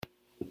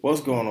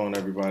What's going on,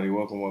 everybody?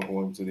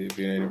 Welcome to the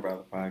Opinionated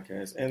Brother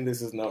Podcast. And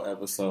this is no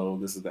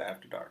episode. This is the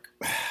After Dark.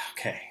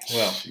 Okay,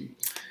 well.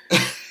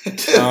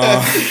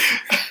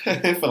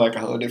 It felt like a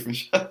whole different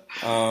show.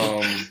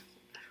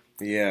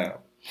 Yeah.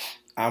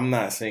 I'm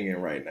not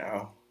singing right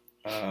now.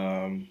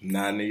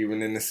 Not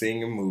even in the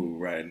singing mood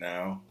right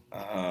now.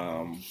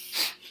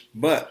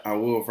 But I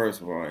will, first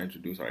of all,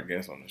 introduce our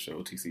guest on the show.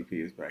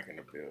 TCP is back in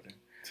the building.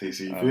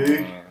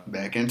 TCP,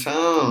 back in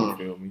town. You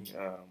feel me?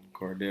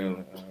 Cordell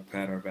and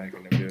Pat are back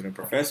in the building.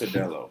 Professor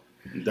Dello.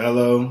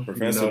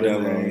 Professor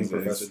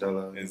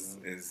Dello is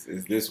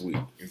this week.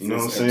 You know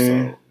what I'm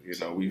saying? You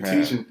know, we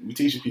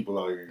teaching people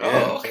out here.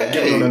 Yeah. Okay.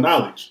 Giving them the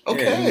knowledge.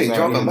 Okay,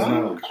 dropping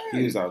knowledge.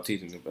 He was out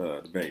teaching the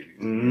babies.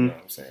 Mm-hmm. You know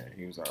what I'm saying?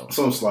 He was out.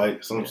 Some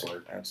slight.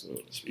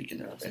 Absolutely.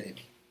 Speaking of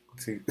baby.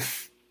 We're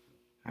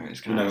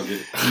not gonna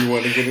get it. You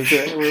want to get into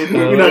that?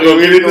 We're not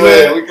gonna get into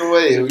that. We can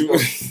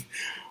wait.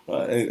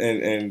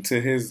 And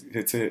to his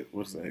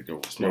what's that?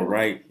 Your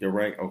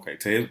right. Okay,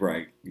 to his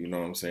right, you know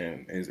what I'm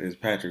saying, is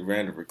Patrick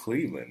Vanderbilt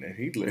Cleveland, and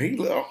you look at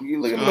the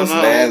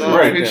stats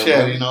right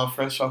there, you know,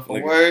 fresh off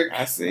of work.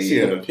 I see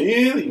you.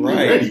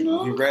 Right,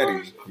 you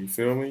ready? You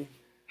feel me?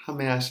 How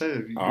may I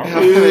serve you? Wow.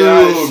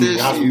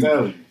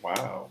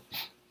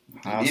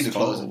 You need to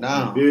close it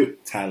down.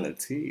 Tyler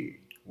T.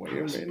 Wait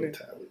a minute.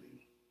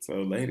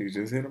 So, ladies,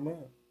 just hit him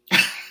up.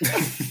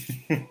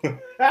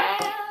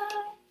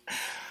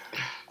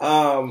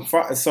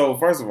 So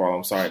first of all,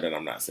 I'm sorry that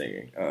I'm not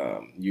singing.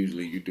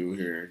 Usually you do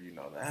hear, you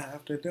know, the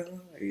after dark.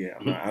 Yeah,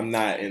 I'm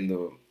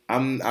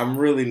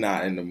really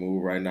not in the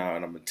mood right now,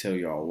 and I'm gonna tell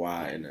y'all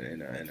why in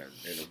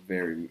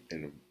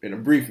a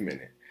brief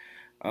minute.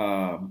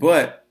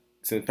 But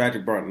since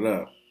Patrick brought it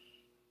up,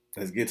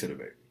 let's get to the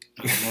baby.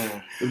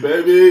 The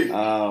baby.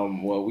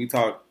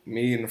 Well,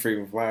 me and the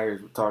Frequent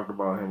Flyers, we talked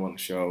about him on the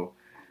show,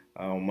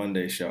 on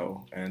Monday's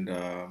show, and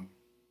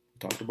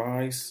talked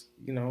about he's,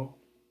 you know,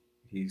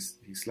 he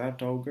slapped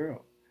the old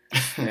girl,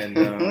 and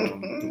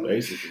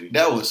basically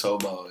that was so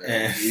bold.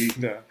 And he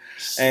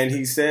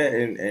said,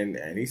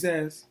 and he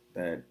says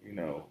that, you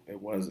know,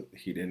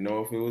 he didn't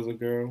know if it was a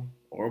girl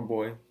or a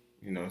boy.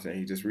 You know what I'm saying?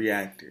 He just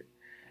reacted,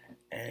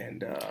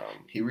 and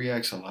he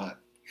reacts a lot.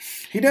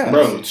 He does,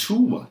 bro, too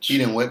much. He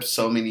done whipped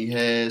so many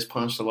heads,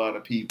 punched a lot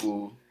of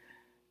people.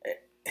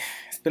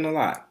 It's been a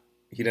lot.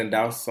 He done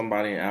doused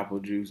somebody in apple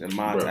juice and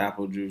Mott's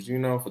apple juice, you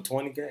know, for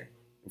 $20K.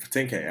 For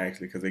 $10K,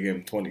 actually, because they gave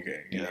him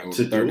 $20K. You know, it was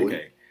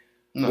 $30K.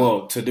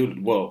 No. The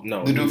dude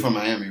from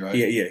Miami, right?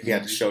 Yeah. He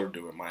had the show to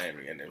do in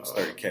Miami, and it was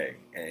 $30K,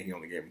 and he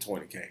only gave him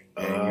 $20K.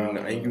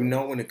 And you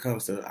know, when it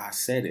comes to, I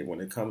said it,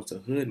 when it comes to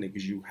hood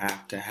niggas, you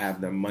have to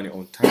have their money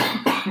on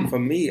time. For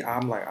me,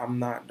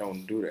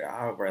 don't do that.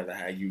 I'd rather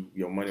have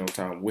your money on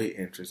time with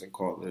interest and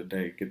call it a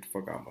day. Get the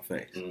fuck out of my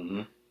face.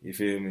 Mm-hmm. You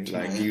feel me?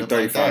 Like, you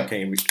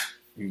 35K,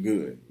 you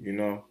good, you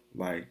know?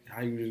 Like,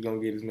 how you just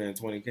gonna get this man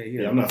 $20K?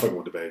 Yeah, I'm not fucking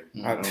with the baby.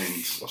 I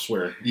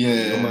swear.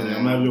 Yeah. Your money,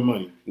 I'm gonna have your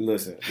money.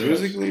 Listen,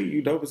 musically,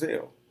 you dope as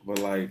hell. But,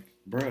 like,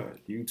 bruh,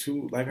 you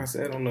too, like I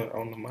said on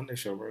the Monday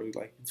show, bro,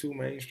 like, you too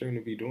mainstream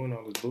to be doing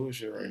all this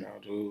bullshit right now,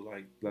 dude.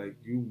 Like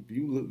you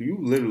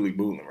literally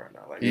bullying right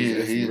now. Like,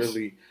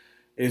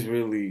 it's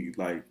really,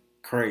 like,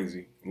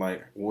 crazy,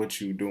 like,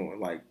 what you doing.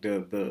 Like,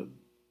 the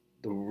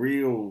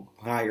real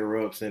higher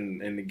ups in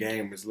the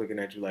game is looking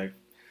at you like,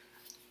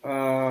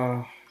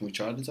 we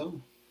tried to tell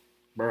him.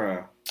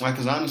 Bruh. Like,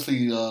 because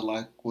honestly,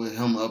 like, with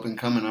him up and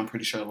coming, I'm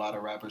pretty sure a lot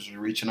of rappers are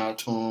reaching out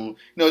to him. You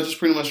know, just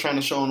pretty much trying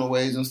to show him the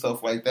ways and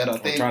stuff like that. I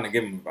think trying to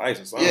give him advice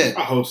or something. Yeah.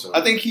 I hope so.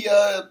 I think he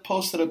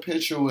posted a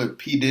picture with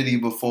P. Diddy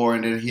before,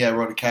 and then he had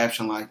wrote a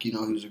caption like, you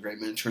know, he was a great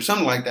mentor.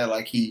 Something like that.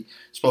 Like, he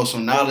spoke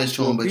some knowledge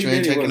to him, but you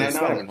ain't taking that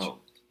knowledge.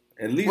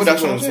 At least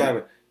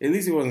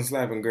he wasn't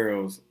slapping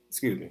girls.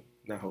 Excuse me.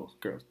 Not hoes,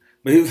 girls.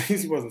 But at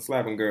least he wasn't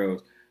slapping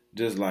girls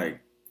just, like,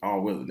 all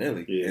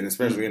willy-nilly. Yeah. And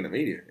especially in the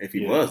media. If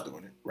he was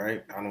doing it.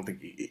 Right, I don't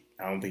think he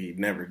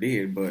never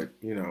did, but,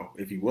 you know,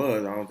 if he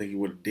was, I don't think he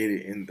would have did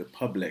it in the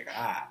public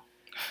eye.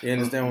 You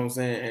understand what I'm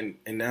saying?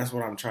 And that's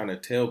what I'm trying to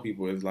tell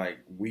people is, like,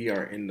 we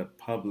are in the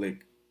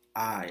public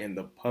eye, and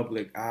the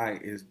public eye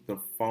is the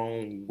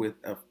phone with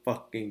a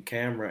fucking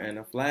camera and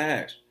a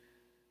flash.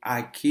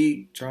 I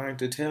keep trying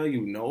to tell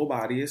you,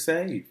 nobody is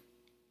safe.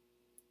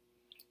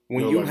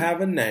 When you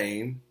have a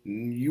name,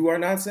 you are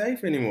not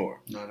safe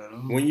anymore. Not at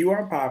all. When you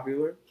are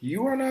popular,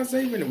 you are not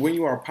safe anymore. When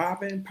you are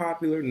popping,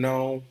 popular,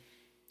 known,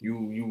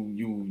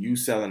 you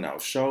selling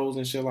out shows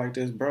and shit like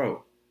this,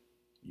 bro,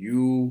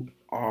 you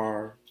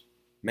are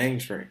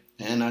mainstream.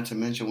 And not to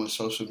mention with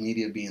social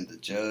media being the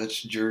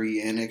judge,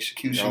 jury, and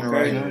executioner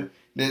right now.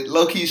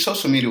 Low-key,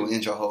 social media will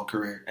end your whole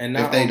career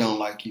if they don't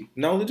like you.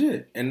 No,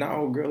 legit. And now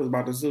old girl is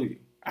about to sue you.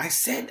 I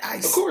said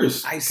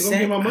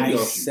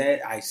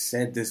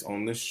this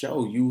on the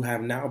show. You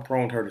have now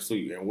proned her to sue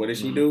you. And what did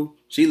she do?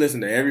 She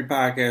listened to every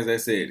podcast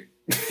that said it.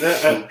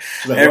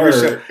 Every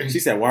show. She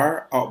said,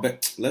 "Why? Oh,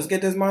 but let's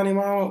get this money,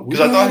 mama." Because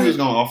I thought he was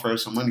going to offer her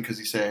some money because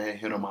he said, "Hey,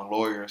 hit on my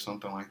lawyer" or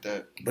something like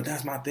that. But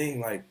that's my thing.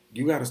 Like,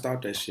 you got to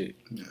stop that shit.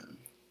 Yeah.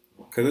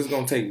 Because it's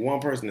going to take one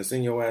person to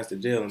send your ass to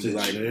jail and be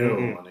like,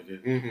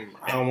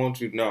 I don't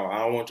want you. No, I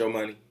don't want your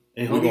money.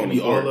 And we're going to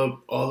be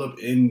all up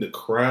in the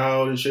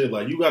crowd and shit.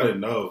 Like, you got to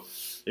know.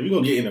 If you're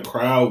going to get in a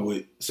crowd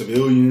with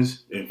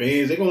civilians and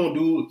fans, they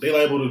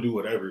liable to do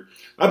whatever.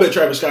 I bet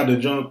Travis Scott done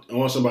jumped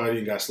on somebody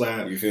and got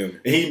slapped. You feel me?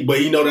 And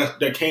but you know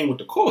that came with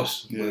the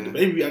cost. Yeah. But the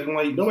baby acting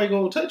like nobody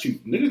going to touch you.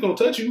 Niggas going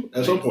to touch you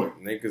at some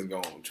point. Niggas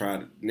going to try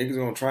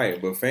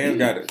it. But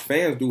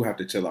fans do have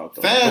to chill out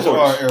though. Fans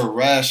are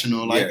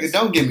irrational. Like,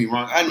 don't get me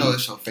wrong. I know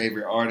it's your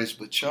favorite artist,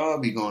 but y'all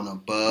be going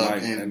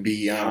above and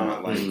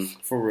beyond. Like,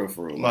 for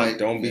real. Like,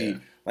 don't be...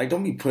 Like,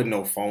 don't be putting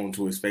no phone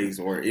to his face,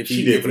 or if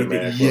she did put it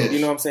back. You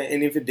know what I'm saying?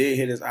 And if it did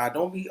hit his eye,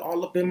 don't be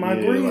all up in my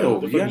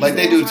grill. Like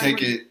they do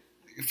take it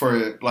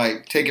for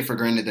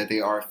granted that they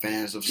are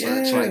fans of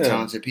such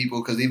talented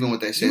people. Because even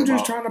what they say, you're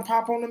just trying to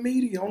pop on the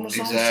media on the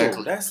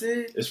social. That's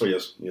it. It's for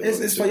your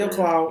it's for your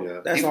clout. Yeah.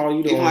 That's all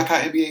you do. Even like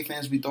how NBA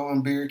fans be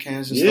throwing beer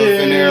cans and stuff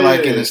in there,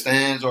 like in the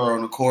stands or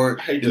on the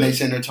court, and they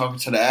sitting there talking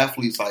to the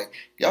athletes. Like,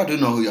 y'all do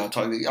know who y'all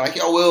talking to. Like,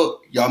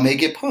 y'all may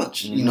get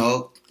punched. You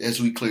know. As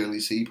we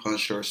clearly see,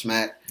 punched or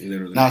smacked.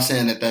 Literally. Not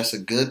saying that that's a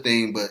good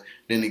thing, but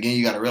then again,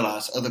 you got to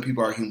realize other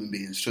people are human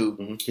beings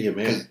too. Yeah,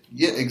 man.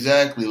 Yeah,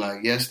 exactly.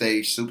 Like, yes, they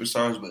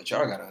superstars, but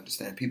y'all got to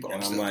understand people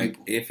are still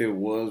people. If it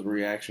was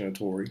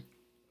reactionatory,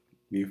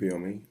 you feel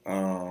me?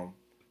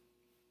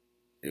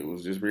 It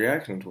was just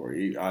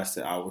reactionatory.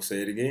 I will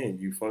say it again.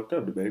 You fucked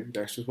up, the baby.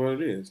 That's just what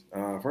it is.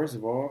 First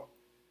of all,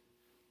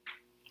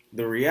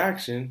 the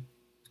reaction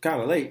was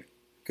kind of late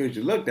because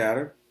you looked at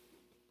her.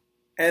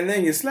 And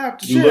then you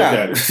slapped the shit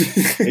out of her.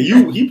 And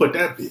he put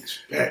that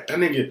bitch back. That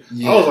nigga,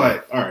 I was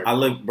like, all right. I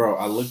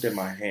looked at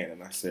my hand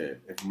and I said,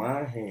 if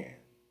my hand,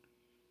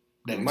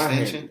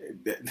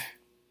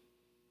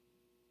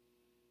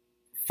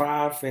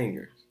 five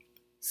fingers,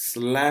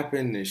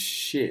 slapping the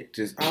shit,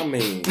 just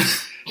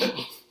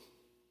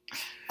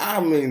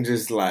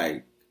just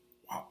like,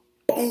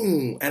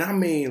 boom. And I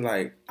mean,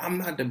 like, I'm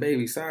not the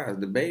baby size.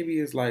 The baby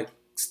is like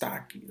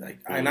stocky. Like,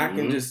 and I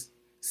can just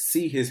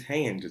see his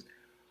hand just,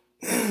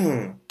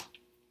 oh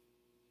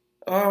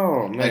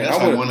man, that's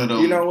like one of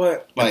them. You know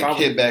what? Like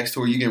hitbacks to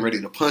where you get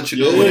ready to punch it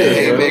with a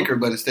haymaker,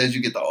 but instead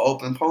you get the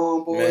open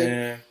palm, boy.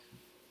 Man,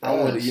 I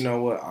would have. You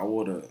know what? I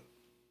would have.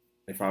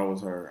 If I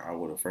was her, I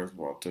would have first of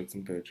all took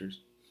some pictures.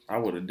 I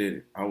would have did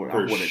it. I would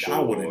have did it. I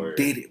would have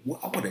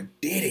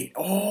did it.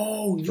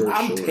 Oh,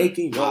 I'm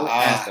taking your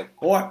ass to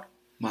court.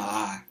 My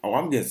eye. Oh,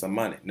 I'm getting some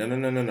money.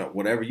 No.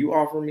 Whatever you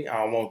offer me,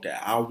 I want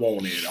that. I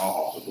want it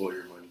all.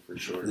 Lawyer money for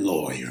sure.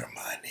 Lawyer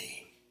money.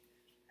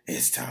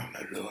 It's time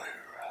to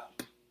lawyer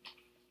up.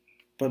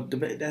 But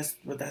that's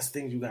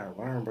things you gotta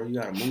learn, bro. You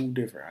gotta move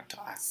different.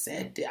 I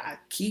said that. I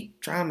keep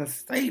trying to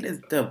say this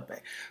stuff,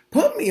 man.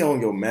 Put me on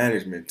your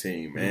management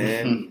team,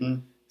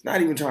 man. It's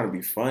not even trying to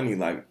be funny.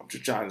 Like, I'm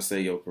just trying to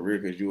say your career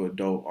because you a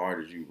dope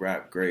artist. You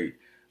rap great.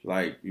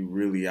 Like, you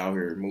really out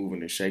here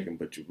moving and shaking,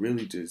 but you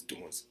really just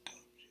doing some dumb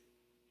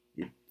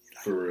shit.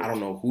 I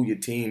don't know who your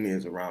team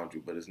is around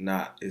you, but it's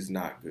not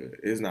good.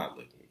 It's not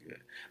looking good.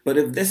 But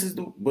if this is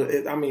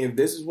if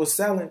this is what's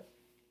selling,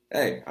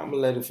 hey, I'm gonna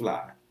let it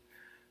fly.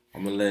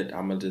 I'm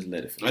gonna just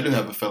let it fly. I do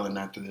have a feeling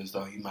after this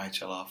though, he might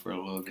chill out for a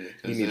little bit.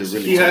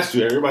 He has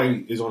to.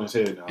 Everybody is on his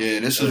head now. Yeah,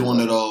 this is one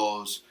of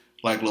those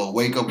like little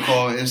wake up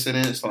call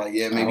incidents. Like,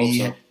 yeah,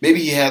 maybe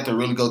he had to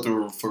really go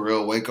through a for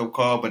real wake up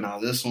call, but now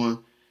this one.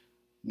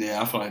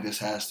 Yeah, I feel like this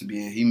has to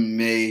be it. He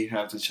may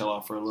have to chill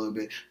out for a little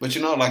bit. But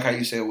you know, like how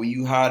you said, when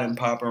you hot and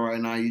popping right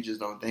now, you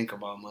just don't think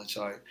about much.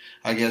 Like,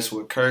 I guess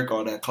with Kirk,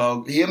 all that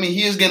clout.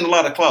 He is getting a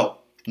lot of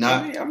clout.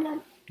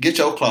 Get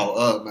your clout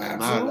up,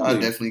 man. I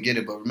definitely get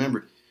it. But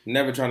remember,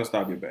 never trying to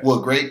stop your back.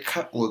 With great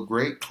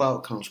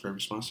clout comes great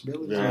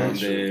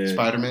responsibility.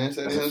 Spider-Man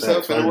said it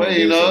himself in a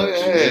way, you know.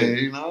 Hey,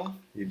 you know.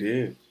 He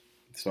did.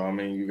 So I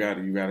mean, you got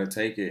to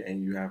take it,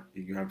 and you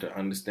have to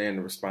understand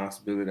the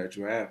responsibility that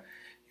you have.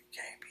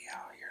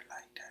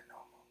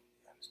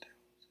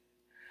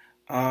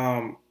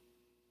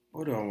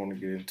 What do I want to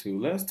get into?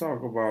 Let's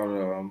talk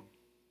about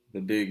the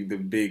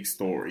big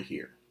story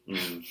here.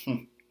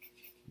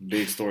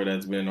 Big story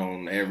that's been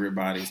on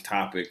everybody's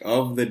topic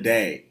of the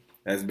day.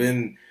 That's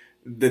been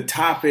the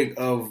topic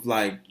of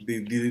like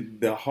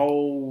the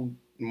whole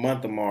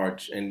month of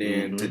March, and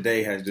then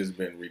today has just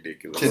been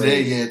ridiculous.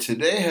 Today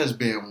has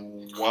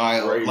been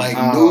wild. Crazy. Like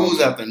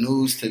news after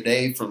news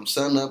today, from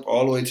sun up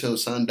all the way till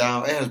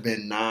sundown. It has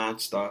been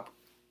nonstop.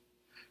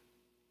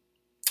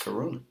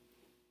 Corona.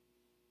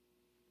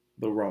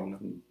 The Rona.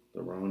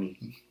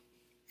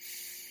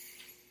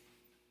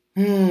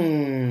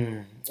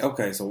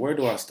 Okay, so where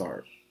do I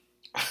start?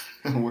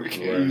 Where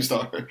can you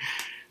start?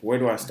 Where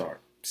do I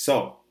start?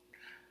 So,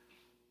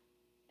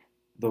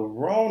 the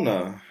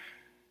Rona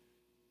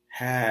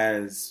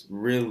has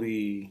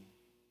really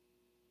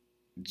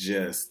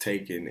just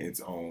taken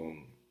its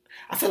own.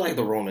 I feel like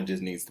the Rona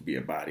just needs to be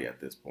a body at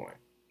this point.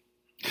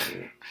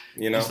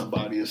 You know, it's a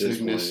body of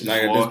sickness.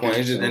 Like at this point,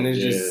 it's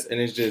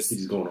just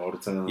he's going all the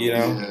time. You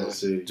know,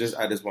 just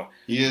at this point,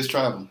 he is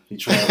traveling.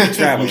 He's traveling like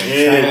a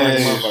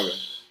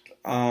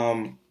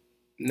motherfucker.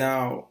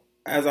 Now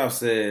as I've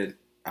said,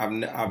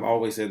 I've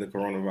always said the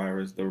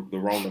coronavirus, the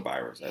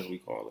Ronavirus, as we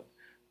call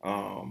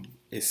it,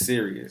 is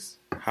serious.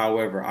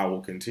 However, I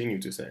will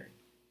continue to say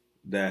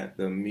that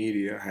the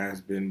media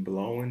has been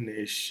blowing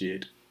this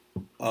shit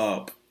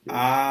up.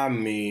 I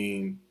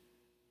mean,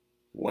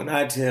 when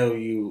I tell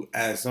you,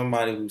 as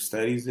somebody who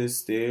studies this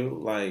still,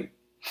 like,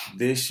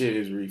 this shit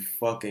is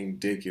fucking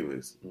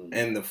ridiculous.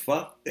 And the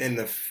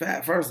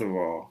fact, first of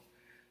all,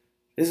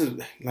 this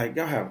is like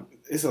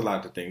it's a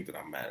lot of things that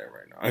I'm mad at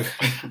right now.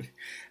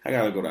 I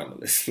gotta go down the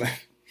list.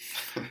 Like,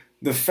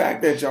 the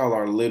fact that y'all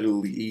are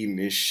literally eating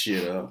this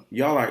shit up.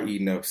 Y'all are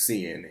eating up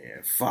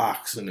CNN,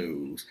 Fox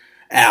News,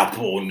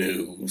 Apple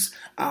News.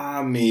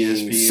 I mean,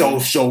 ESPN,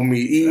 social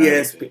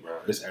media, ESPN.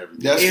 It's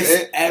everything.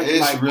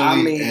 It's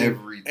really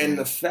everything. And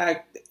the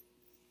fact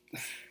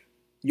that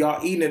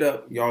y'all eating it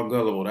up, y'all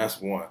gullible.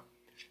 That's one.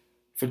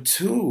 For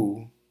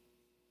two,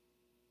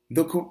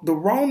 the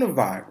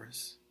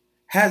coronavirus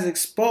has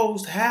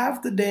exposed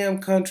half the damn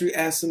country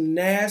as some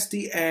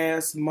nasty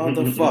ass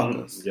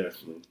motherfuckers.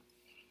 Yes.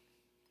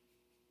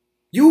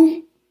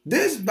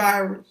 This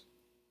virus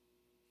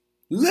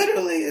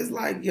literally is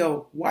like,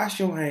 yo, wash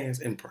your hands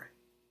and pray.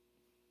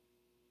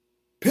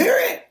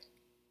 Period.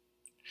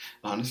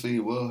 Honestly,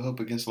 it will help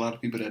against a lot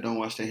of people that don't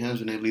wash their hands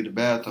when they leave the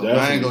bathroom.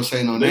 Definitely. I ain't gonna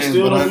say no they names,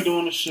 still but don't be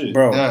doing the shit,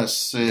 bro.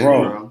 That's it,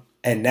 bro.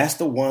 And that's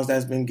the ones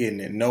that's been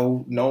getting it.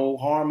 No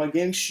harm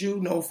against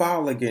you, no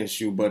foul against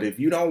you. But if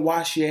you don't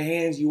wash your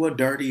hands, you a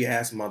dirty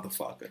ass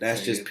motherfucker.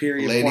 That's just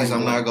period. Ladies,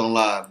 I'm not gonna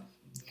lie.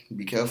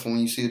 Be careful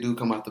when you see a dude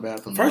come out the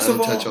bathroom. First of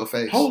all, touch your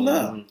face. Hold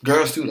up.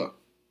 Girls too, though.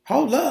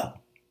 Hold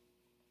up.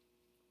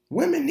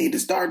 Women need to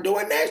start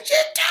doing that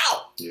shit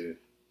too.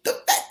 Yeah.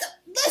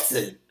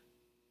 Listen.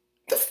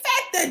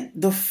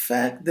 The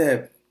fact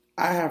that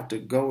I have to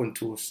go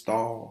into a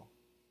stall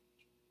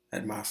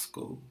at my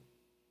school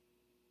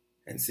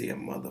and see a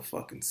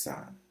motherfucking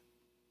sign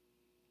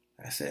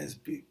that says,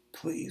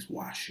 please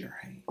wash your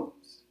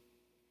hands.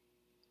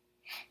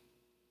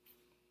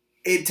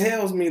 It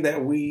tells me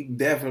that we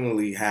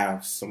definitely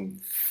have some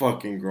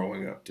fucking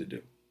growing up to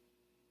do.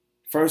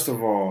 First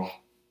of all,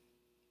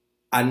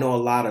 I know a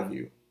lot of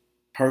you,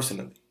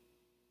 personally,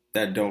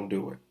 that don't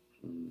do it.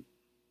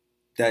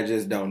 That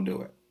just don't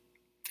do it.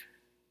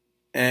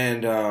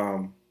 And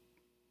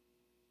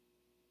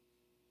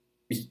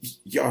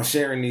y'all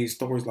sharing these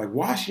stories like,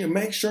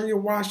 make sure you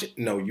wash it.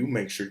 No, you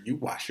make sure you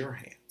wash your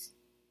hands.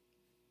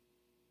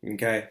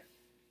 Okay?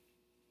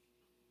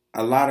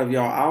 A lot of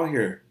y'all out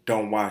here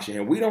don't wash your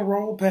hands. We done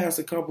roll past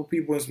a couple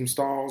people in some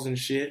stalls and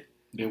shit.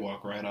 They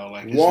walk right out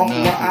like it's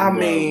nothing. I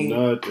mean,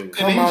 nothing.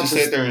 Come and out just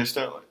sit there and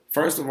start like.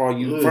 First of all,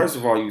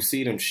 you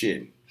see them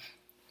shitting.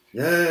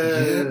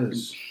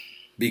 Yes.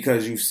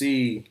 Because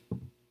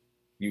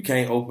you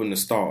can't open the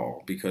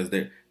stall because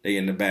they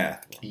in the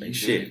bathroom. They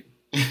shit.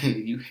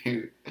 You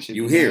hear it.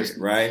 You hear it,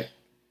 right?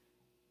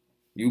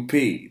 You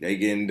pee. They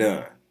getting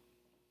done.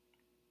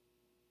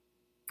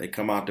 They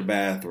come out the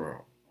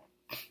bathroom.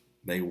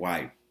 They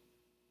wipe.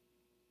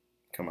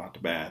 Come out the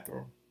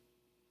bathroom.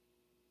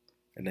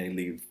 And they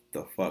leave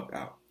the fuck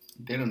out.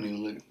 They don't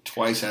even look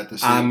twice at the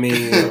sink. I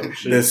mean,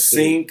 the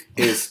sink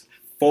is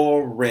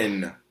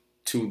foreign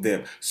to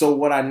them. So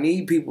what I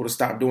need people to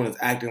stop doing is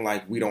acting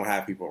like we don't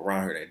have people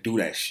around here that do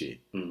that shit.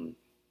 Mm-hmm.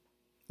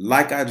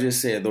 Like I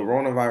just said, the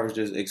coronavirus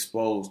just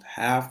exposed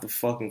half the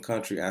fucking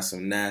country as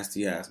some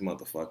nasty ass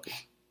motherfuckers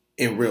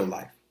in real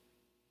life.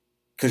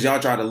 Because y'all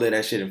try to live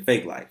that shit in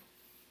fake life.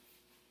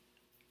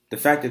 The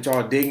fact that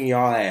y'all digging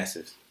y'all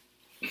asses.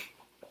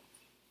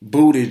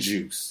 Booty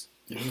juice.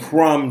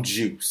 Crumb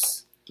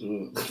juice.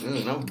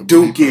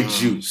 Dookie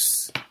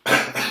juice.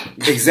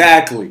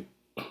 Exactly.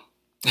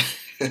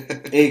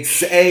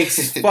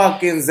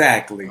 Fucking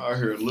exactly. I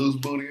heard loose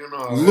booty and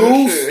all.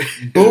 Loose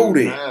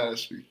booty.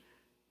 Nasty.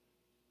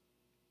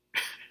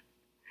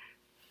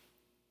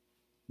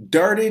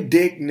 Dirty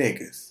dick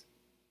niggas.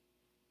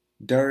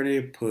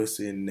 Dirty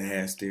pussy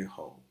nasty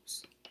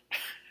hoes.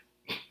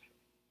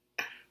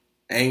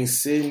 Ain't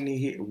sitting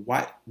here.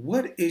 What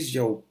is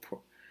your...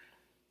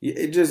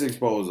 It just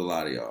exposed a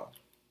lot of y'all.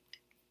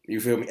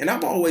 You feel me? And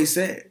I've always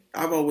said,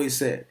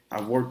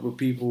 I've worked with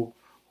people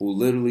who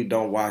literally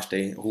don't wash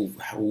their, who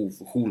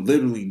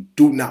literally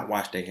do not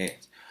wash their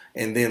hands,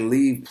 and then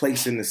leave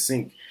plates in the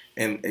sink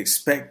and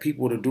expect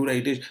people to do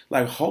their dish.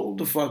 Like, hold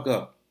the fuck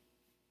up.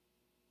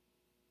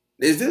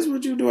 Is this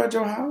what you do at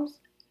your house?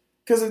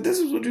 Because if this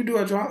is what you do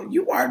at your house,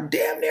 you are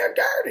damn near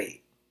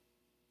dirty.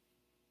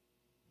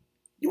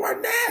 You are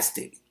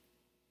nasty.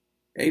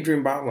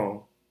 Adrian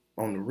Balon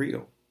on the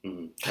real.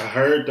 I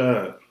heard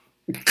that.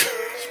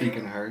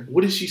 Speaking of her,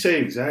 what did she say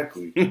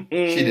exactly?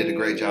 She did a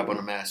great job on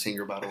The Masked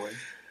Singer, by the way.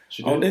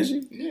 Did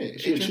she?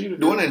 Yeah,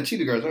 the one that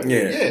Cheetah Girls, right?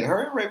 Yeah,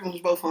 her and Raven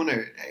was both on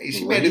there. Hey,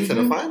 she made it to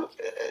the finals.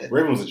 Yeah.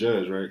 Raven was a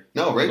judge, right?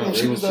 No, Raven,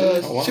 she was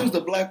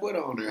the Black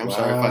Widow on there. I'm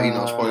sorry if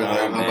I spoiled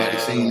it.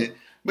 Nobody's seen it.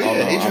 But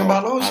yeah, Adrian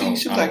Balon,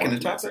 she was like in the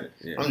top 10.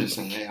 Yeah. I'm just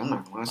saying, hey, I'm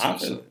not gonna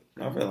lie.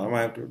 I feel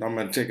like I'm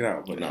gonna check it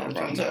out, but no, I'm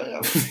probably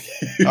not.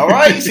 All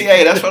right, see,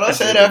 hey, that's what I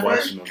said at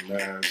first.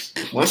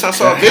 Once I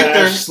saw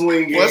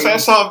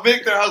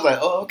Victor, I was like,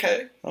 oh,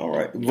 okay. All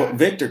right, well,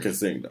 Victor can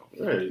sing though.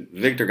 Right.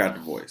 Victor got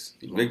the voice.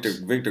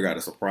 Victor got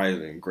a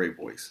surprising great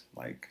voice.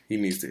 Like he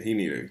need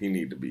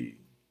to be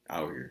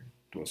out here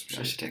doing some shit.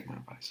 I should take my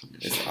advice on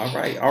this. All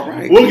right.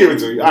 We'll give it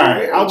to you. All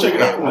right, I'll check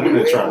it out. I'll give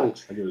it a try.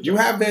 You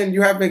have been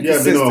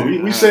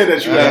consistent. We said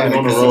that you have been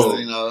on the road.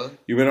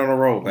 You've been on the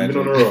road, Patrick.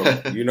 You've been on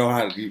the road. You know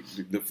how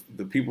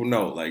the people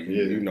know. Like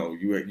you know,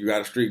 you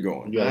got a streak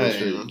going. You got a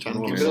streak. I'm trying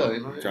to keep it up.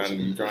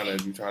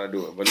 You trying to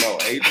do it. But no,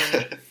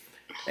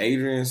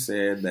 Adrian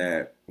said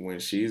that when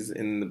she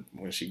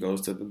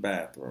goes to the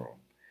bathroom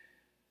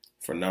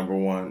for number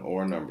 1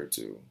 or number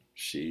 2,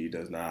 she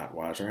does not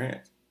wash her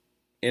hands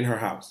in her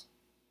house.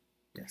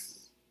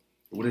 Yes.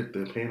 What did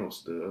the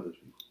panels, the other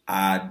people?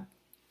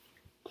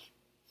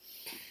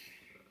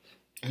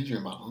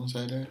 Adrian Malone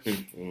said that?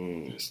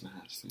 That's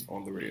nasty.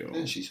 On the real.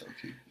 Yeah, she's so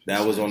cute.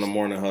 That was on the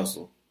morning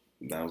hustle.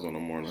 She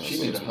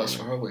need to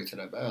hustle her way to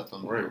that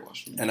bathroom. Right.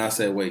 And I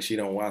said, wait, she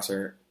don't wash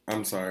her.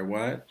 I'm sorry,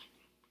 what?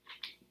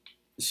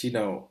 She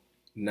don't.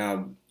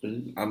 Now,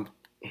 and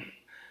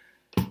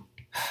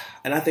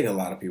I think a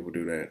lot of people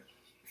do that.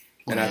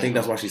 And I think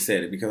that's why she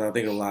said it, because I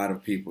think a lot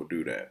of people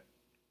do that.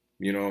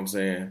 You know what I'm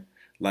saying?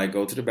 Like,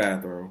 go to the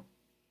bathroom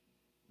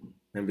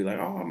and be like,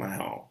 oh, I'm at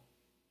home.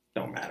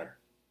 Don't matter.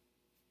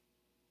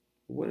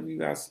 What if you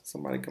got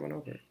somebody coming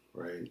over?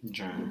 Right.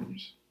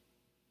 Germs.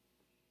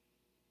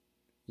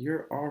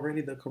 You're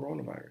already the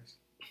coronavirus.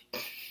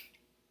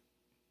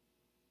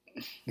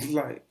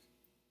 Like,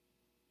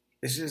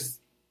 it's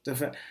just the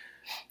fact.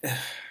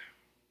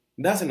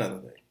 That's another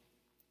thing.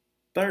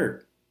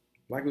 Third,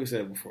 like we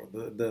said before,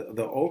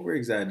 the over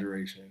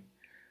exaggeration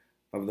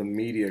of the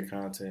media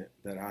content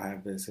that I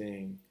have been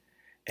seeing,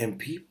 and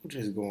people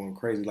just going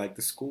crazy. Like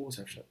the schools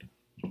have shut down.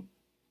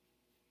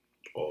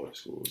 All the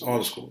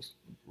schools.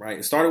 Right.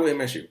 It started with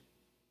MSU.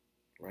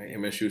 Right.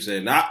 MSU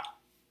said, nah,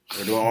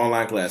 we're doing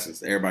online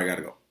classes. Everybody got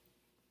to go.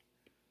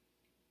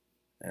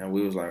 And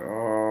we was like,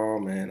 oh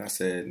man. I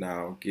said,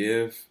 now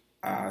give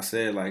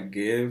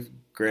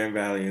Grand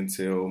Valley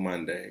until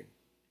Monday.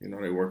 You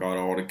know, they work out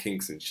all the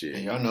kinks and shit.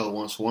 And y'all know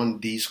once one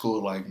D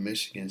school like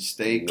Michigan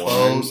State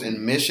closed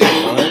in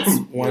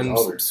Michigan,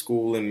 one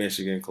school in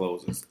Michigan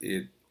closes,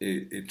 it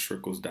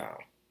trickles down.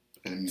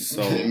 And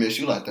so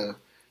MSU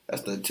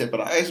that's the tip of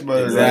the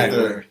iceberg exactly.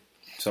 right there.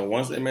 So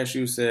once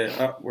MSU said,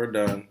 "Oh, we're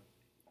done,"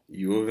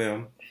 U of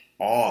M,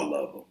 all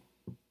of them,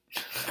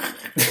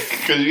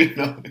 because you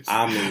know,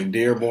 I mean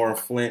Dearborn,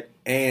 Flint,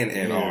 and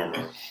Ann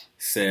Arbor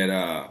said,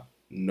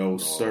 "No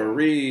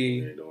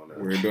siree,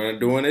 we're not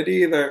doing it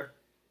either."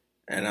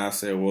 And I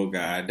said, well,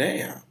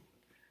 goddamn.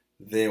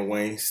 Then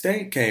Wayne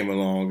State came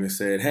along and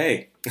said,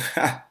 hey.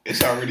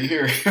 It's already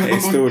here. Hey,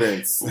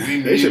 students.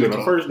 They should have been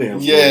the first damn.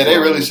 Yeah, they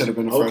really should have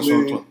been the first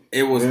one.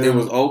 It was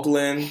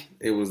Oakland.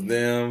 It was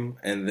them.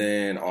 And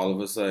then all of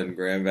a sudden,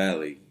 Grand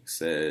Valley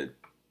said,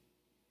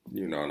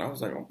 you know, and I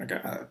was like, oh, my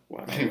God.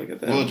 Wow, look at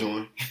that. We'll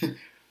join.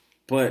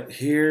 But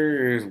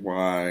here's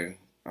why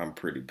I'm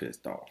pretty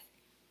pissed off.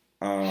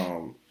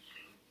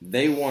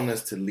 They want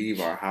us to leave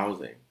our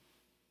housing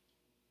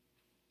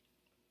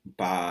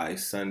by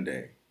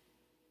Sunday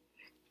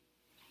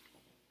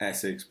at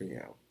 6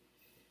 p.m.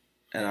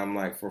 And I'm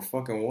like, for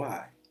fucking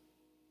why?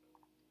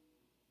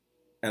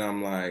 And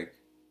I'm like...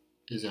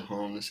 Is it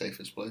home the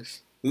safest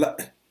place?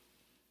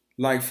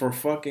 Like for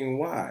fucking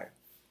why?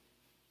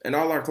 And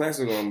all our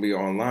classes are going to be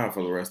online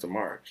for the rest of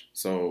March.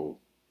 So...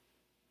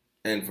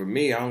 And for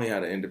me, I only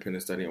had an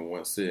independent study in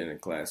one sitting in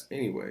class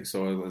anyway.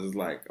 So it was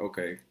like,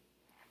 okay...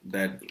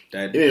 That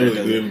it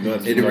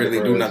didn't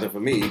really do nothing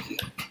for me.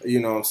 You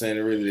know what I'm saying?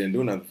 It really didn't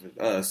do nothing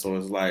for us. So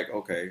it's like,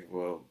 okay,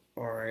 well,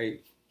 all right.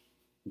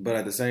 But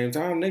at the same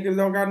time, niggas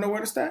don't got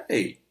nowhere to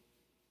stay.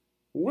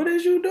 What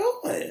is you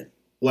doing?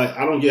 Like,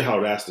 I don't get how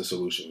that's the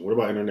solution. What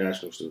about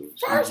international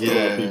students? First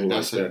off, people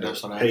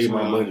that pay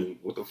my money.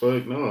 What the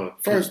fuck? No.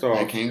 First off,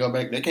 they can't go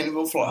back. They can't even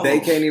go fly. They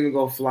can't even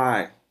go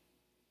fly.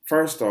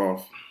 First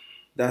off,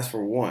 that's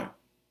for one.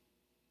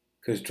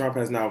 Because Trump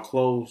has now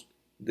closed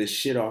this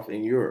shit off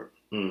in Europe.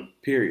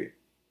 Period.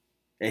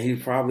 And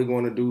he's probably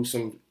going to do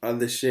some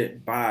other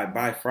shit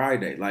by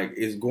Friday. Like,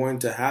 it's going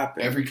to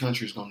happen. Every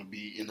country's going to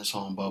be in its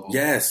own bubble.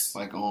 Yes.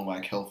 Like, on,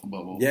 like, health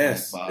bubble.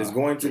 Yes. Like, it's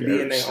going to be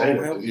in their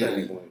own health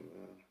bubble.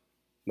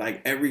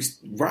 Like,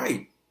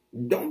 right.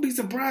 Don't be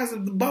surprised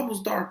if the bubbles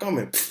start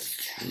coming.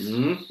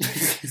 Shit.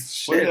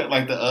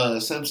 Like the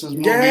Simpsons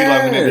movie? Yeah.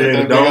 Like when they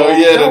the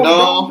dome.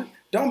 dome.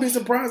 Don't be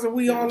surprised if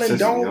we all in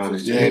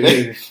domes. Yeah,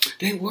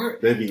 they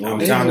work. I'm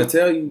trying to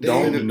tell you,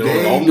 don't be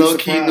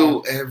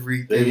surprised.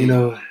 Everything.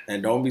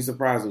 And don't be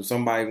surprised if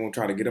somebody gonna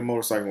try to get a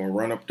motorcycle and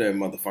run up that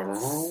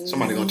motherfucker.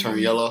 Somebody gonna turn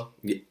yellow.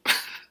 Yeah.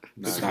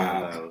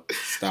 Stop.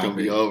 It's gonna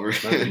be over.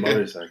 Not the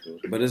motorcycle.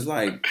 But it's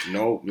like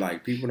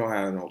people don't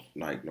have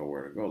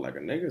nowhere to go. Like a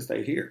nigga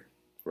stay here.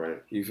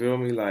 Right. You feel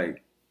me?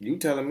 Like you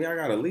telling me I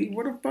gotta leave?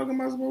 Where the fuck am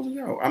I supposed to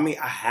go? I mean,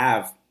 I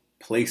have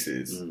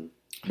places.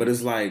 But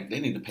it's like they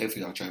need to pay for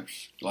y'all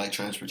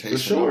transportation.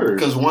 For sure.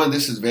 Because one,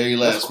 this is very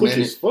last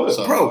minute.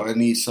 So bro, I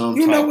need some.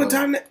 You know what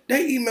time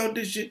they emailed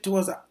this shit to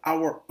us an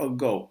hour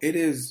ago? It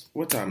is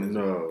what time is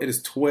it? It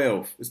is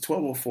 12. It's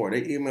 12:04.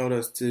 They emailed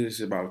us to this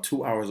about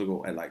 2 hours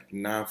ago at like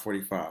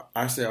 9:45.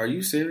 I said, "Are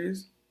you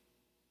serious?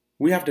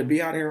 We have to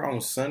be out here on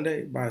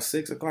Sunday by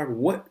 6 o'clock.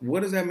 What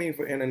does that mean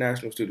for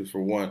international students?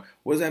 For one,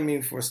 what does that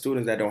mean for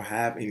students that don't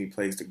have any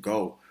place to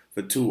go?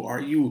 For two,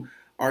 are you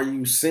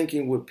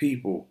syncing with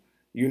people?"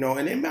 You know,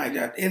 and it might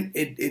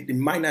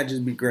not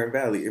just be Grand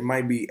Valley. It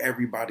might be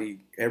everybody,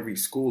 every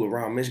school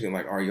around Michigan.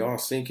 Like, are y'all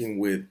syncing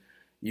with,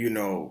 you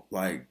know,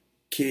 like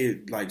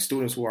kids, like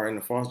students who are in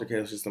the foster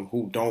care system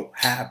who don't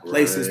have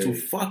places to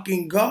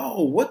fucking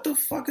go? What the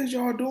fuck is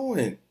y'all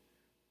doing?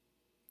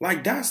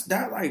 Like,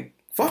 like,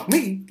 fuck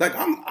me. Like,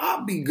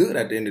 I'll be good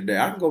at the end of the day.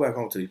 I can go back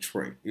home to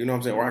Detroit. You know what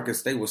I'm saying? Or I can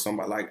stay with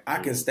somebody. Like, I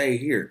can stay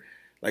here.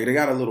 Like, they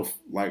got a little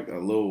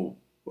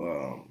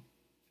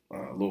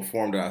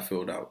form that I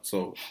filled out,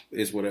 so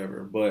it's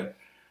whatever. But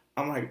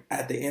I'm like,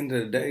 at the end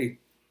of the day,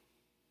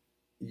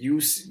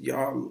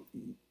 y'all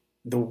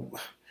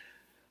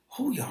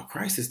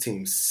crisis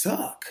teams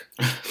suck.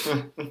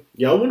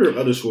 Yeah, I wonder if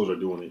other schools are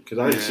doing it because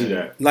I didn't see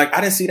that. Like,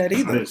 I didn't see that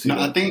either.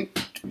 I think,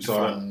 if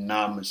I'm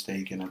not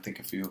mistaken, I think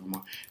a few of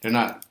them they're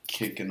not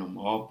kicking them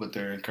off, but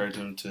they're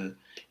encouraging them to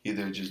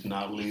either just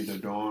not leave their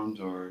dorms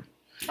or.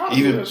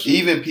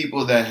 Even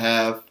people that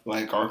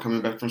are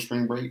coming back from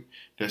spring break,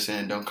 they're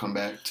saying don't come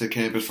back to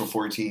campus for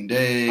 14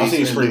 days. I've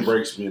seen spring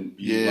breaks been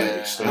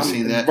I've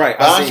seen that. Right,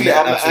 I'm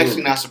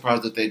actually not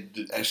surprised that they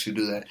actually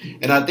do that.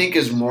 And I think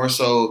it's more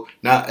so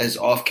not as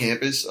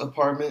off-campus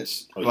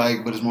apartments,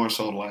 but it's more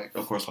so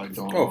of course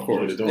dorm. Oh, of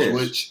course,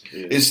 which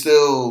is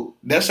still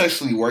that's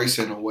actually worse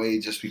in a way,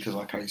 just because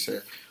like how you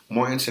said,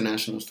 more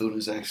international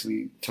students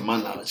actually, to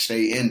my knowledge,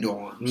 stay in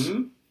dorms.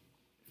 Mm-hmm.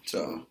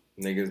 So.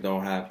 Niggas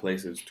don't have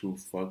places to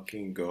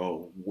fucking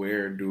go.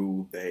 Where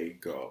do they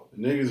go?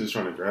 Niggas is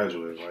trying to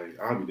graduate. Like,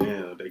 I'll be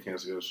damned if they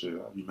cancel your shit.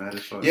 I'll be mad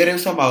as fuck. Yeah, they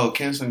was talking about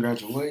canceling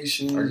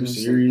graduation. Are you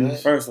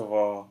serious? First of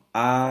all,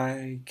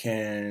 I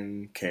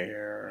can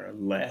care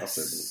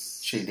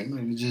less. Shit, they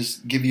might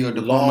just give you a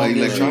diploma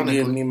electronically.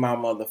 Give me my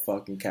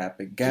motherfucking cap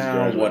and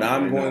gown. What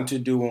I'm going to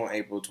do on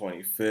April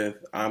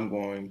 25th, I'm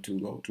going to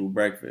go to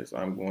breakfast.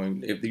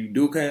 If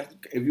you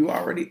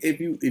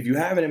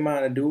have it in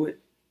mind to do it,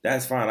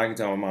 that's fine. I can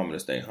tell my mama to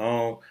stay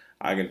home.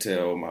 I can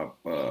tell my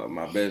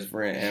best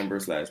friend Amber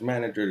 /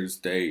 manager to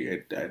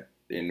stay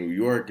in New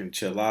York and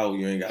chill out.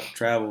 You ain't got to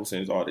travel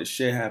since all this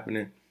shit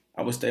happening.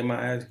 I would stay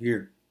my ass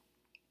here.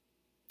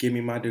 Give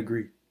me my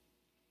degree.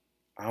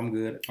 I'm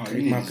good.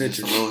 Take my pictures.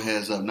 Just a little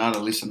heads up. Not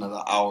at least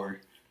another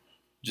hour.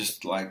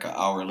 Just like an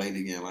hour late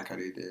again, like how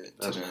they did.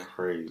 That's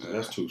crazy.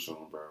 That's too soon,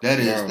 bro.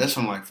 That's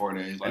from like 4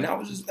 days. Like, and I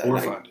was just 4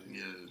 or 5 days.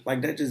 Yeah.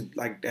 Like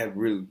that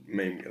really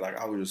made me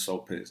I was just so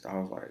pissed. I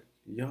was like,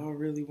 y'all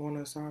really want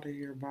us out of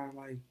here by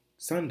like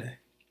Sunday?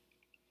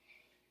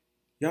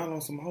 Y'all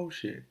on some hoe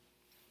shit.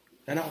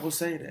 And I will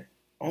say that.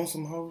 On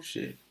some hoe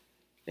shit.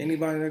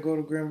 Anybody that go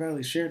to Grand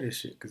Valley, share this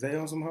shit. Because they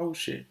on some hoe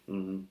shit.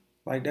 Mm-hmm.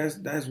 Like,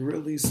 that's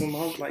really some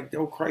hoe. Like,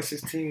 your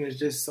crisis team is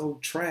just so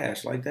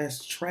trash. Like,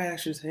 that's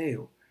trash as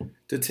hell.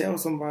 To tell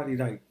somebody,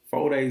 like,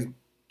 4 days,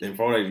 in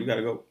 4 days, you got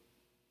to go.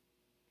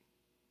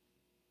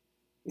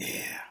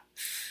 Yeah.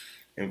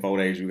 In 4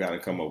 days, you got to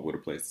come up with a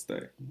place to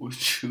stay.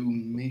 What you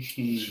mean?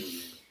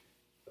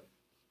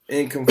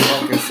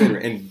 Consider.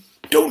 And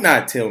do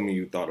not tell me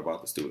you thought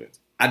about the students.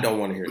 I don't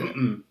want to hear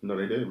that. No,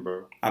 they didn't,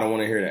 bro. I don't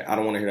want to hear that. I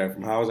don't want to hear that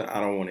from housing. I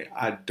don't want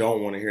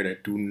to hear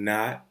that. Do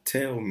not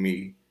tell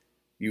me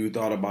you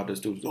thought about the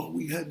students. Oh,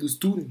 we had the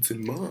students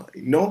in mind.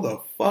 No, the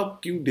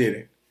fuck you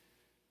didn't.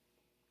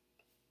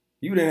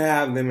 You didn't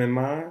have them in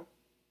mind.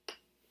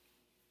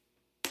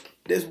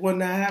 This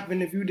wouldn't have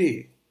happened if you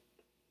did.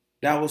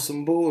 That was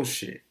some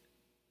bullshit.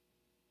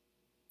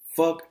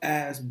 Fuck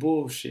ass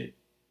bullshit.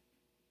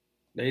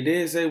 They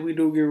did say we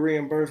do get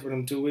reimbursed for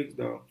them 2 weeks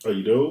though. Oh,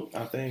 you do?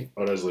 I think.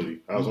 Oh, that's Liddy.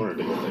 I was wondering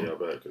if they gonna pay y'all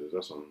back because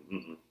that's on.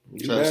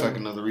 So that's like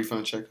another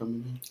refund check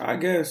coming in? I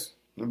guess.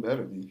 It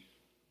better be.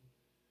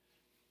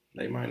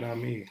 They might not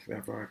me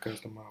after I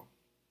cuss them out.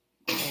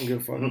 I don't give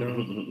a fuck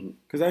though.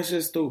 Cause that's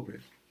just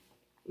stupid.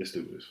 It's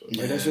stupid as fuck.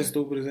 Like, that's just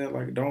stupid as that.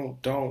 Like,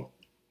 don't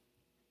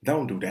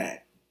do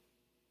that.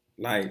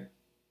 Like,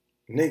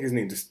 niggas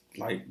need to,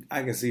 like,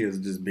 I can see us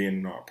just being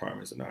in our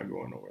apartments and not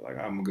going nowhere. Like,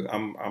 I'm good.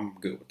 I'm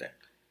good with that.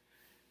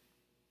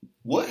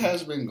 What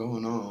has been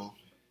going on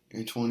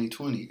in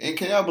 2020? And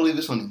can y'all believe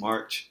it's only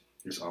March?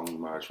 It's only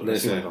March.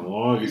 Listen, like the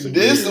longest.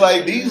 This,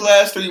 like, these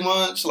last 3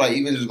 months, like,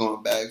 even just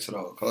going back to the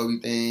whole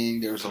COVID thing,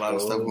 there was a lot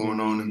of stuff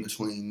going on in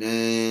between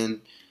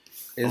then.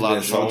 A lot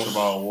of talks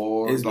about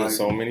war. It's been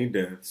so many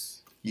deaths.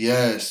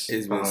 Yes.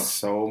 It's been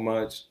so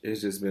much.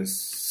 It's just been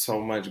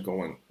so much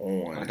going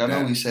on. Like, I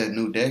know we said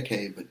new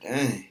decade, but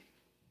dang.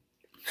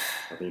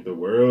 I think the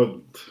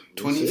world.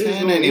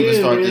 2010 didn't even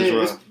start this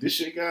rough. This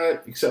shit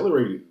got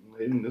accelerated.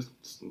 This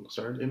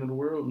started the end of the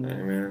world, man.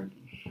 Hey, man.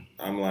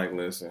 I'm like,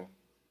 listen.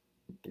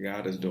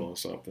 God is doing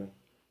something.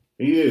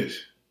 He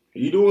is.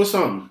 You doing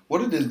something. What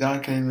did this guy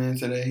came in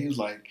today? He was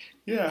like,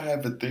 yeah, I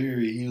have a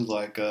theory. He was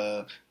like,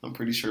 I'm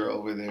pretty sure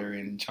over there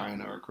in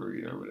China or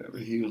Korea or whatever,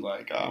 he was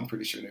like, I'm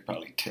pretty sure they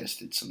probably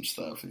tested some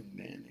stuff and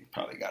then they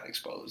probably got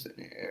exposed in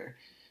the air.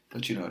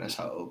 But you know, that's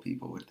how old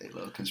people with their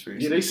little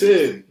conspiracy.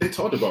 Yeah, they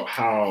talked about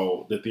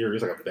how the theory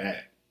is like a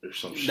bat or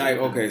some shit. Like,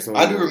 okay, so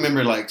I do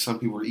remember like some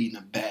people were eating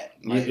a bat.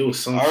 Like, it was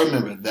some I shit.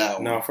 remember that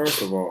one. Now,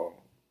 first of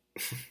all,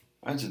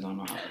 I just don't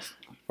know how it's.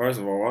 First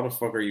of all, why the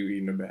fuck are you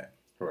eating a bat?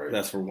 Right.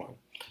 That's for one.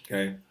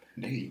 Okay.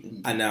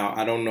 And now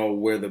I don't know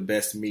where the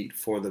best meat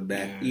for the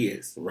bat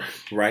is.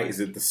 Right? Is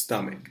it the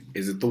stomach?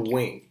 Is it the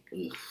wing?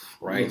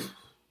 Right?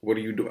 What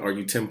are you doing? Are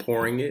you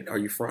temporing it? Are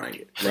you frying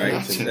it? Right?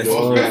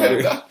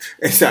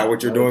 Is that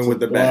what you're doing with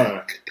the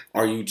bat?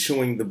 Are you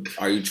chewing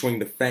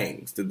the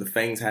fangs? Did the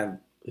fangs have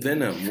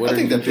venom? I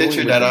think the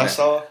picture that I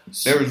saw,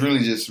 they was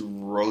really just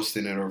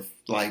roasting it, or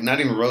like not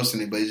even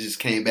roasting it, but it just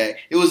came back.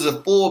 It was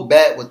a full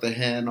bat with the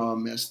hand all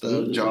messed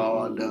up, jaw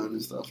all done,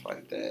 and stuff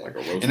like that. Like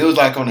and it was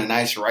like on a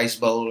nice rice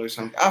bowl or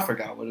something. I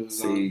forgot what it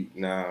was on. See,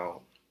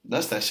 now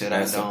that's that shit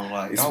I don't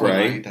like. It's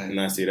right, like that.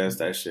 And I see that's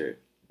that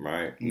shit.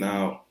 Right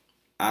now,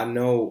 I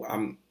know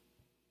I'm.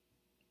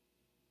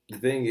 The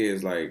thing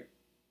is, like,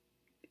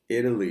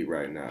 Italy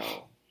right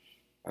now,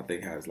 I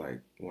think has like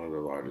one of the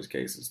largest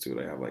cases too.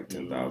 They have like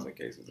 10,000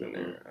 cases in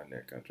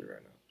their country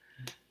right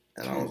now,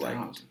 and 10, I was like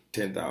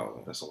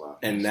 10,000. That's a lot.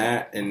 And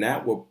that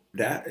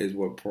is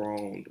what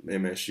prompted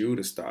MSU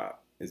to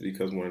stop, is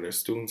because one of their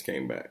students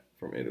came back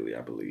from Italy,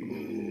 I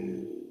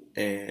believe,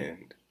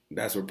 and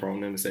that's what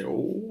prompted them to say,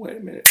 "Oh, wait a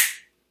minute,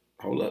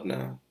 hold up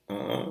now."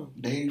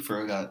 They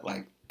forgot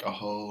like a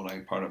whole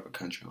like part of a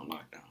country on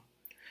lockdown.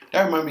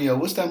 That remind me of,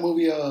 what's that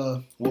movie,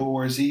 World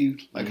War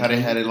Z? Like how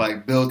they had it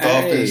like built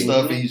off and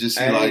stuff, and you just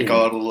see like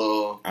all the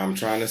little. I'm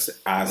trying to say,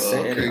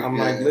 I'm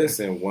like,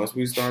 listen, once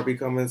we start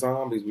becoming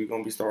zombies, we're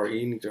gonna start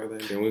eating each other,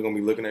 and then we're gonna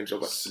be looking at each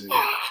other like,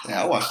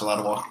 yeah, I watched a lot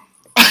of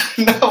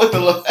Walking. Not with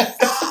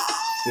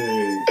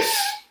the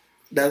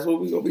that's what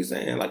we're gonna be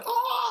saying. Like,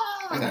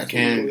 I got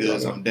canned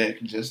goods on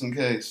deck just in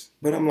case.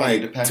 But I'm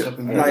like, to pack up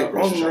and bro.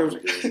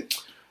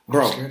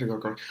 I'm scared to go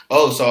grocery.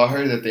 Oh, so I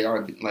heard that they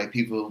are like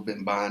people have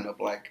been buying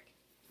up like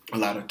a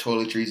lot of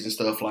toiletries and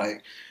stuff,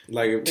 like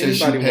if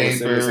tissue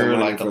paper,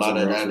 like a lot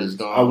of that is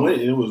gone. I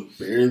went and it was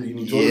barely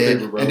any toilet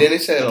paper, bro. And then they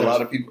said a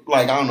lot of people,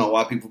 like, I don't know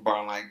why people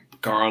buying like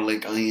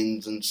garlic,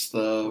 onions, and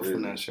stuff. Really?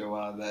 I'm not sure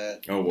why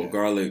that. Oh well,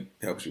 garlic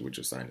helps you with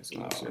your sinuses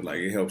and shit. Like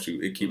it helps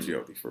you, it keeps you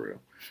healthy for real.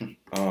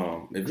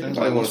 If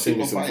anybody want to send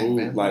me some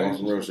food, like on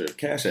some real shit,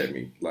 cash at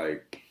me,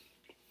 like,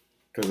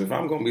 because if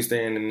I'm gonna be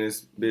staying in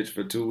this bitch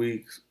for 2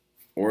 weeks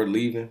or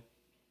leaving,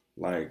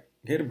 like,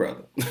 hit a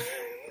brother.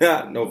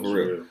 No, for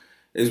real.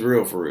 It's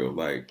real for real.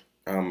 Like,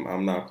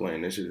 I'm not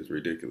playing. This shit is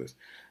ridiculous.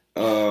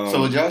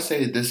 So would y'all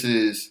say this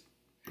is?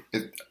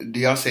 Do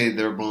y'all say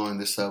they're blowing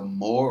this up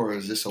more, or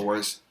is this a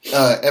worse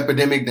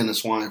epidemic than the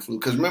swine flu?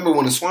 Because remember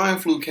when the swine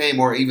flu came,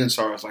 or even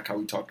SARS, like how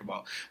we talked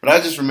about. But I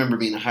just remember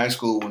being in high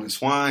school when the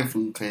swine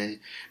flu came.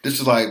 This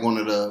was like one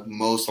of the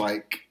most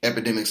like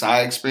epidemics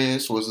I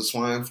experienced was the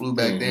swine flu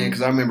back then.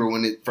 Because I remember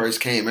when it first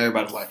came,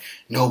 everybody was like,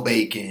 "No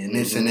bacon,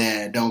 this and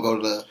that. Don't go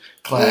to the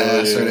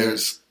class," or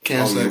there's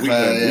canceling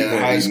class.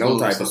 High school, no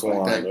type of swine.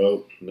 Like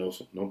no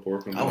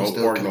pork, no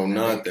pork, no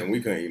nothing. We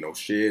couldn't eat no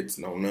shits,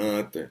 no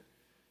nothing.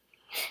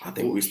 I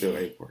think we still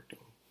ate pork though.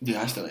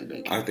 Yeah, I still ate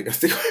bacon. I think I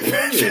still ate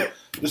bacon.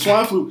 The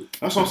swine flu.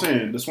 That's what I'm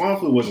saying. The swine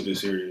flu wasn't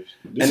this serious.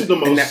 This is the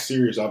most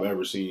serious I've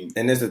ever seen.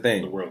 And that's the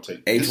thing. The world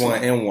take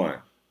H1N1,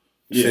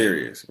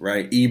 serious,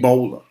 right?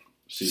 Ebola,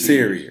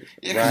 serious.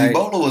 Yeah, because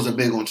Ebola was a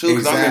big one too.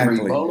 Because I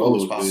remember Ebola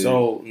was big.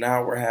 So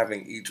now we're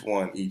having each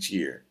one each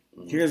year.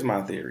 Here's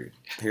my theory.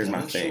 Here's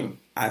my thing. True.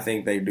 I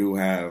think they do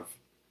have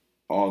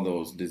all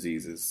those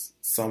diseases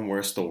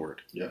somewhere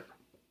stored. Yeah.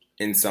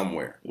 In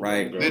somewhere,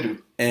 right? They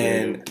do.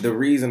 And the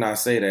reason I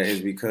say that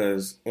is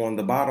because on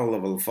the bottle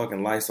of a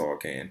fucking Lysol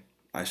can,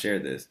 I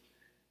shared this,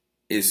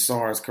 is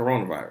SARS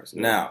coronavirus.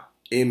 Now,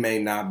 it may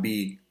not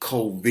be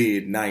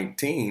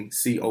COVID-19,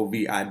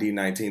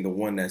 COVID-19, the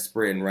one that's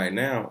spreading right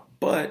now,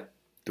 but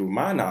through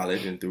my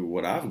knowledge and through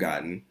what I've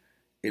gotten,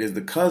 it is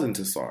the cousin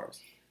to SARS.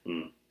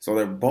 So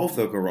they're both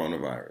the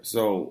coronavirus.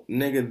 So,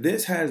 nigga,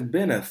 this has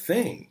been a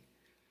thing.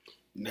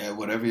 Yeah,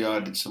 whatever y'all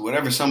did. So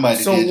whatever somebody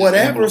did. So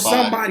whatever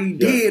somebody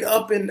did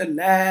up in the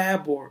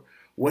lab or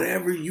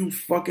whatever you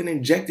fucking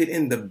injected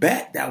in the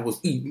bat that was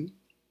eaten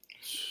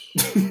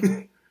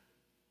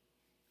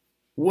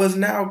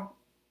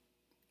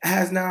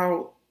has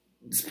now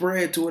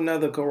spread to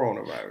another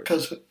coronavirus.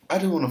 Because I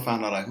do want to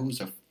find out like who was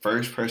the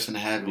first person to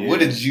have it. Yeah.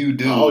 What did you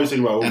do? I always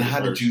think about and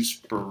how did you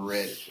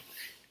spread it?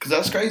 Because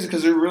that's crazy.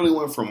 Because it really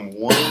went from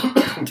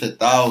 1 to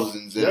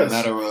thousands in a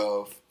matter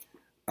of.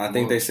 I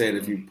think they said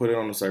if you put it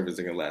on the surface,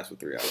 it can last for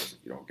 3 hours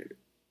if you don't get it.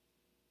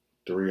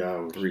 3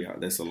 hours. 3 hours.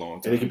 That's a long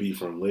time. And it could be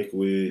from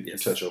liquid. You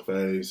touch your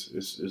face.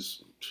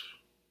 It's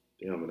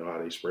they don't even know how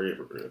they spray it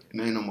for real.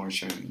 And ain't no more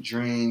sharing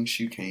drinks.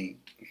 You can't.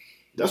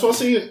 That's what I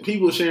see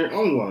people sharing.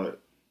 I'm like,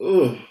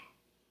 ugh.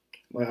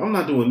 Like, I'm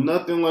not doing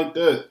nothing like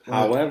that.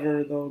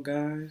 However, though,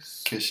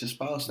 guys. Kiss your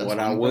spouse. That's what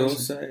I will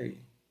say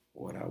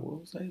What I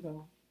will say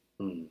though,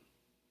 and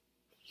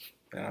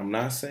I'm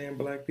not saying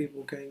black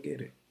people can't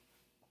get it,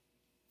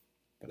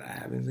 but I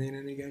haven't seen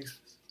any cases.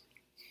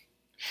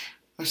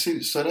 I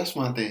see. So that's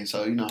my thing.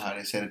 So you know how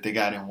they said that they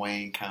got in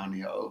Wayne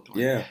County or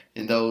Oakland. Yeah.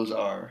 And those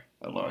are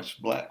a large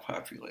black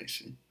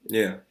population.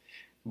 Yeah.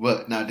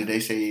 But now, did they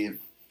say if,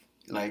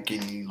 like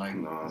any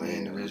the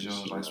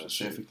individuals like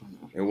specifically?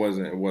 It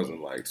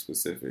wasn't like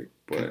specific,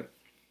 but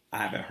I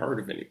haven't heard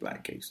of any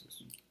black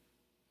cases.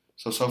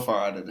 So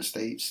far out of the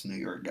states, New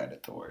York got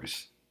it the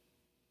worst.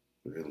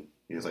 Really?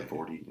 It's like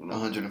 40.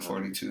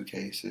 142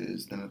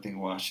 cases. Then I think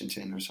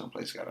Washington or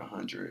someplace got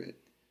 100.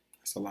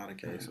 That's a lot of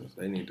cases.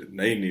 They need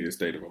a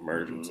state of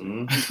emergency.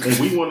 Mm-hmm. And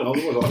we won. A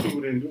lot of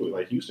people didn't do it.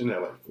 Like Houston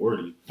had like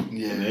 40.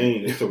 Yeah.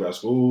 And they still got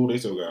school. They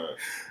still got.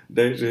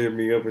 They hit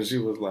me up and she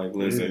was like,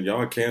 "Listen,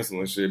 y'all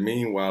canceling shit.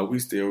 Meanwhile, we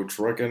still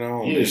trucking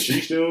on." Yeah,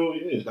 she still.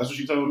 Yeah, that's what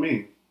she told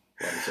me.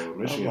 Like, so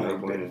Michigan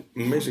ain't playing.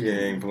 Michigan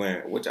ain't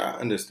playing, which I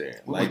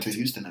understand. We went to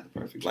Houston at the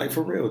perfect time. Like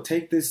for real,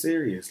 take this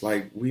serious.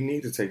 Like we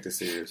need to take this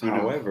serious.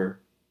 However,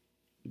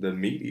 the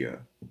media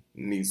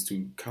needs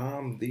to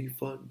calm the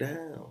fuck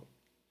down.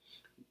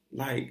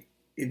 Like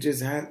it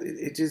just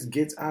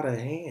gets out of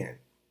hand.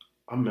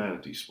 I'm mad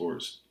at these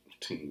sports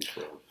teams,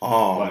 bro.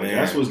 Oh like, man,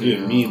 that's what's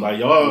getting me. Like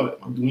y'all,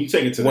 when you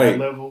take it to that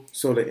level.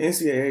 So the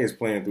NCAA is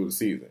playing through the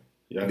season.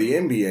 Yeah. The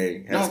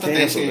NBA has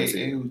canceled this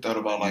season. You thought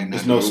about like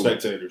there's no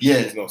spectators.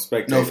 Yeah, there's no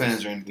spectators, no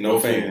fans or anything. No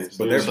fans,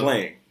 but they're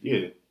playing.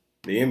 Yeah.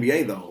 The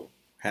NBA though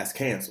has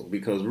canceled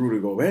because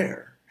Rudy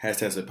Gobert has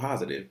tested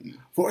positive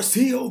for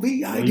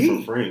T.O.B. ID.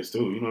 From France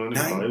too, you know what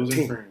I mean? It was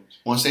in France.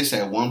 Once they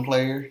said one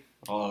player.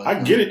 I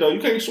get it though. You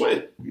can't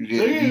sweat.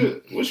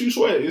 Once you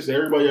sweat, it's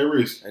everybody at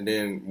risk. And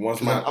then once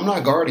I'm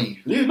not guarding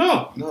you. Yeah,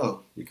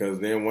 no. Because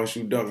then once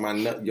you dunk my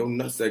nut, your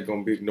nutsack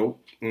gonna be nope.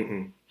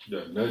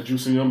 The nut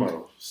juice in your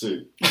mouth,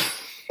 sick.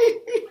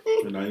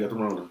 And now you got the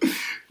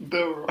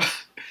Rona.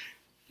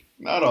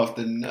 Not off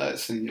the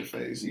nuts in your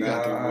face. You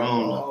got the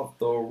Rona. Off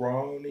the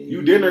Rona.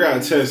 You didn't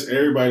got to test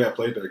everybody that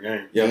played that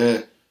game.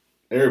 Yeah.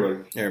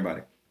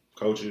 Everybody.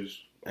 Coaches.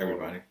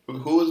 Everybody.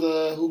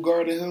 Who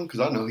guarded him? Because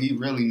I know he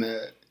really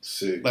mad.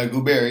 Sick. Like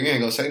Gobert, he ain't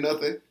gonna say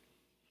nothing.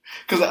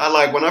 Because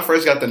when I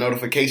first got the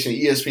notification,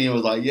 ESPN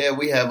was like, "Yeah,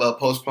 we have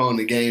postponed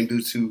the game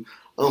due to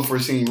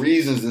unforeseen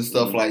reasons and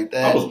stuff like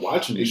that." I was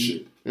watching this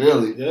shit.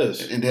 Really?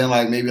 Yes. And then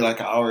maybe an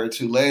hour or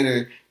two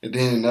later, and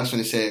then that's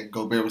when they said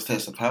Gobert was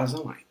tested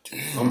positive. I'm like,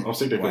 damn. I'm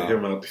sick they put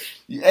him out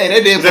there. Hey,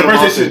 they did. At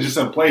first they said just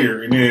some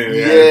player, and then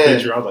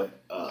picture. I was like,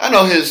 I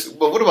know his.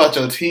 But what about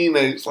your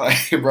teammates? Like,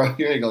 bro,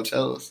 you ain't gonna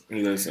tell us.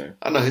 Listen,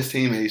 I know his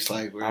teammates.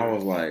 Like, I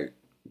was like,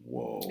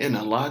 whoa. In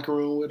the locker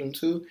room with him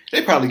too.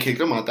 They probably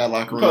kicked him out that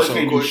locker room.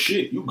 So quick.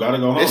 Shit, you gotta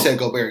go home. They said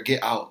Gobert,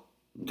 get out.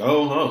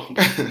 Go home,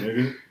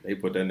 nigga. They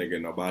put that nigga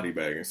in a body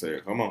bag and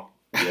said, "Come on,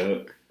 yeah,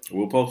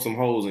 we'll poke some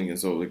holes in you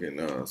so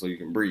you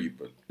can breathe."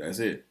 But that's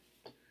it.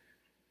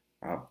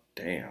 Oh,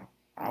 damn,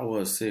 I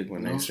was sick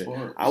when they said.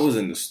 Sports. I was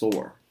in the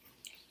store.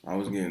 I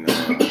was getting.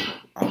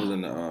 I was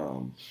in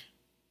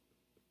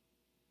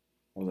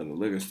the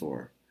liquor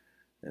store,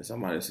 and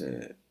somebody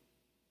said,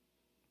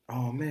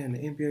 "Oh man, the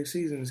NBA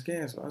season is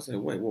canceled." I said,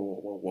 "Wait,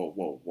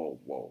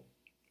 whoa.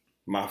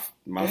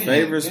 My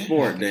favorite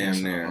sport,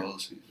 damn near.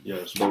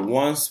 Yes. The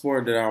one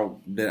sport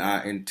that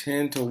I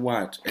intend to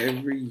watch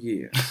every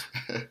year.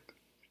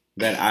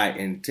 That I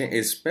intend,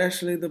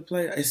 especially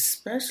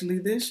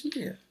this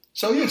year.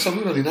 So we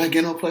really not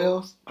getting no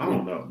playoffs. I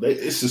don't know.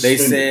 It's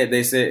suspended.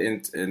 They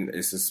said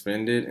it's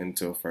suspended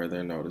until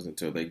further notice,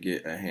 until they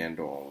get a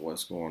handle on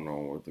what's going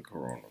on with the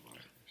coronavirus.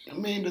 I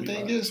mean, the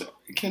thing is,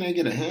 can they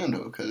get a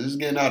handle? Because it's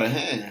getting out of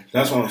hand.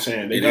 That's what I'm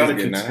saying. They got to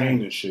contain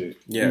this shit.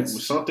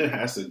 Yes. Something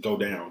has to go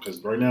down. Because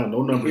right now,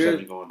 no numbers are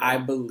going down. I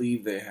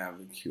believe they have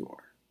a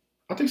cure.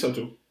 I think so,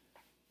 too.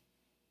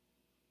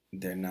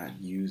 They're not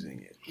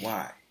using it.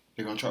 Why?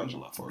 They're going to charge a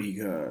lot for it.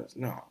 Because,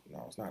 no,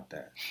 it's not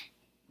that.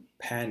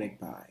 Panic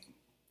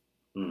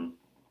buying.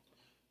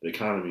 The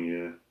economy,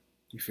 yeah.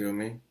 You feel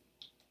me?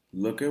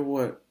 Look at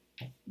what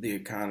the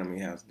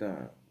economy has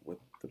done with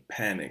the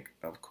panic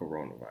of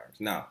coronavirus.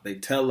 Now, they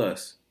tell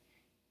us,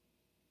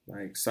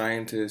 like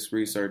scientists,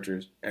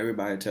 researchers,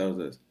 everybody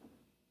tells us,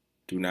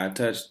 do not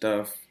touch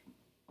stuff,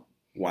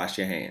 wash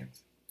your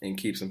hands, and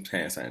keep some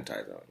hand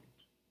sanitizer on you.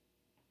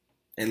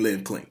 And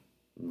live clean.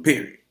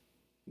 Period.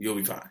 You'll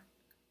be fine.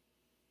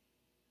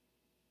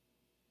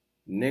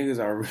 Niggas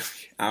are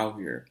really out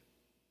here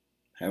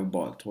have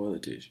bought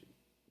toilet tissue,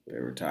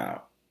 paper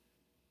towel,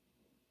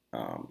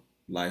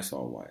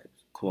 Lysol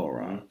wipes,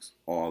 Clorox,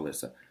 all this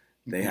stuff.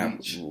 They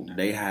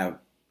have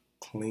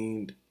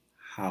cleaned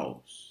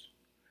house.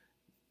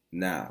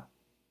 Now,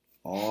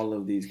 all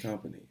of these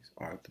companies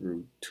are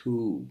through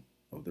two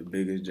of the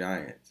biggest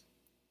giants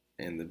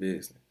in the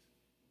business,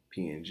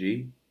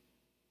 P&G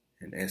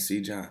and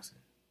SC Johnson,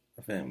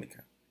 a family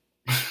company.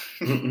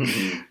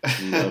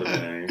 You know the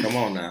name. Come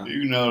on now.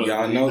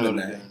 Y'all know the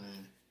name.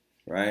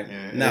 Right?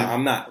 Yeah, now,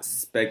 I'm not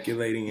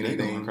speculating anything.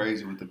 They're going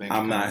crazy with the bank.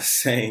 I'm not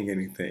saying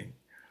anything.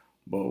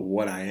 But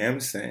what I am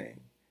saying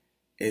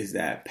is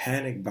that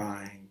panic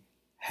buying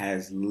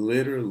has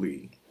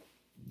literally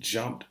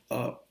jumped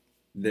up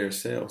their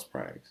sales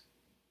price.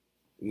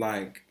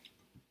 Like,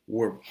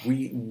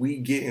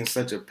 we get in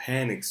such a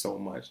panic so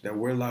much that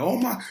we're like, oh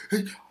my,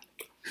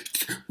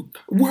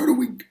 where do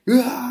we,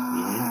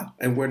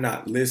 and we're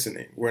not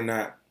listening.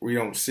 We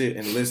don't sit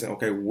and listen.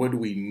 Okay, what do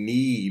we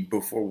need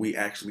before we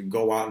actually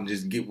go out and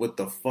just get what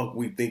the fuck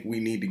we think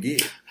we need to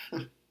get?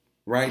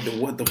 Right?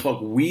 What the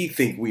fuck we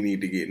think we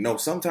need to get. No,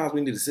 sometimes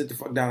we need to sit the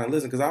fuck down and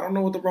listen, because I don't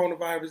know what the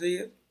coronavirus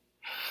is.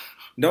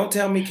 Don't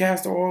tell me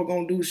castor oil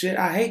gonna do shit.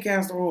 I hate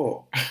castor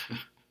oil.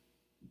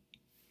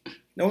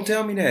 Don't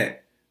tell me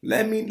that.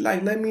 Let me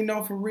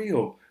know for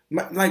real.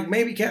 Like,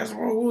 maybe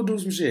castor oil will do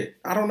some shit.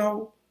 I don't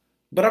know.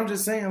 But I'm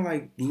just saying,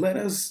 like, let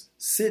us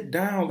sit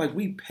down. Like,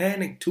 we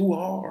panic too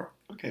hard.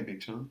 Okay,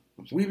 Big Sean.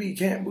 We be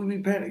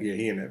panic. Yeah,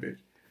 he in that bitch.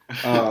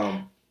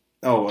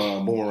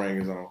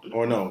 Boomerang is on.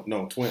 Or no,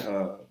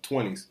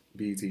 20s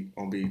BET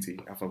on BET.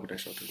 I fuck with that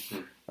show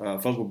too.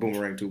 Fuck with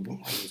Boomerang too.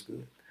 Boomerang was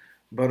good.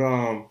 But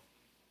I'm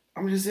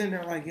just sitting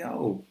there like,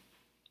 yo,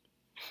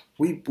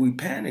 we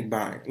panic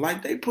buying.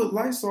 Like, they put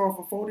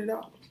Lysol for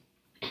 $40.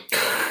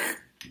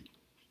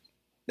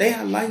 They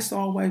had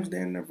Lysol wipes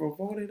down there for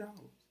 $40.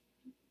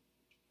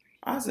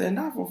 I said,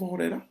 not for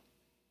 $40.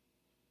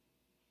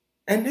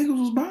 And niggas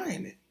was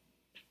buying it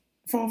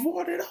for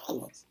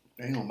 $40.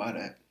 They ain't gonna buy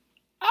that.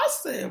 I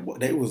said, well,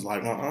 they was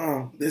like,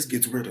 this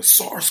gets rid of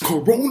SARS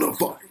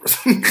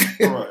coronavirus.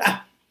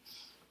 Right.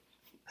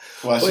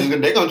 Well,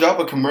 they gonna drop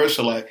a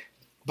commercial like,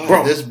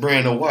 buy this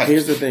brand of wipes.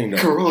 Here's the thing, though.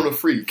 Corona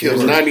free.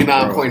 Kills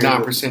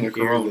 99.9% of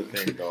corona. Here's the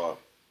thing, dog.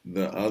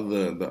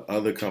 The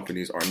other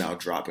companies are now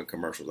dropping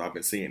commercials. I've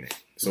been seeing it.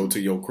 So to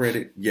your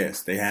credit,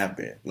 yes, they have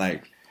been.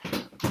 Like,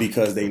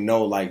 because they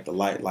know, like,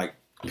 like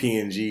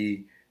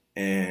P&G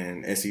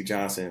and SC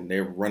Johnson,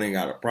 they're running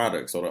out of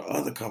products. So the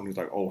other companies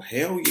like, oh,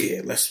 hell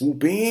yeah, let's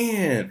swoop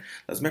in.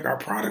 Let's make our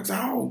products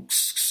out.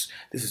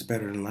 This is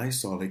better than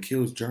Lysol. It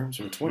kills germs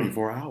for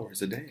 24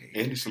 hours a day.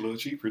 And it's a little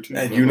cheaper, too.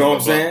 And you know what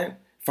I'm saying?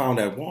 Found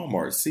at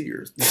Walmart,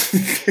 Sears.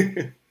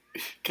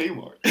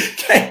 Kmart.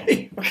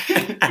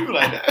 You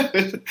like that?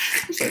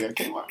 It's like a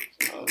Kmart.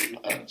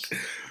 Nice.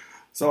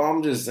 So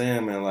I'm just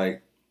saying, man,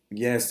 like,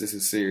 yes, this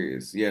is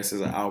serious. Yes,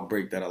 it's an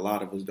outbreak that a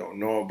lot of us don't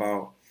know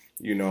about.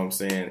 You know what I'm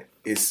saying?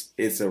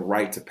 It's a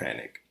right to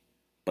panic.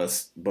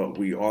 But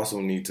we also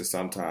need to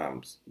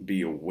sometimes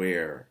be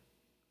aware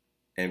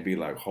and be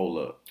like, hold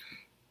up.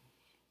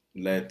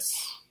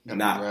 Let's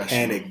not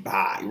panic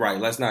buy. Right.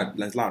 Let's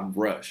not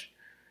rush.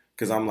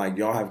 Because I'm like,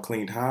 y'all have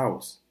cleaned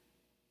house.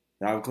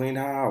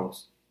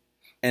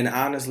 And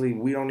honestly,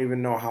 we don't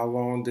even know how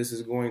long this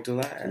is going to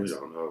last. We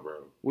don't know,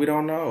 bro. We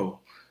don't know.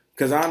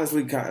 Because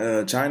honestly,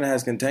 China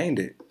has contained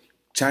it.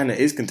 China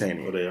is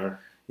containing it. Oh, they are?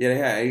 Yeah, they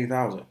had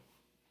 80,000.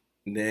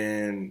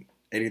 Then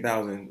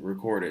 80,000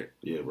 recorded.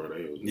 Yeah, bro.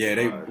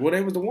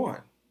 They was the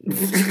one.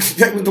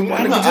 That was the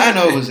one. I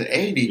know it was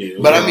 80. Yeah,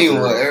 but I mean,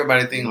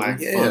 everybody think like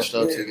bunched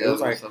up together. It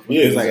was like,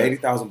 it was like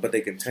 80,000, but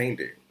they contained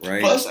it,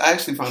 right? Plus, I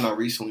actually found out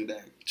recently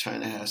that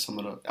China has some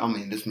of the, I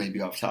mean, this may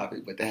be off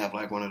topic, but they have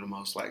like one of the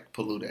most like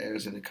polluted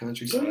airs in the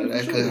country. So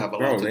that could have a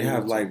lot to do. They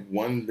have like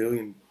 1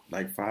 billion,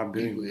 like 5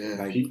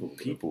 billion people.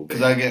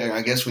 Because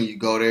I guess when you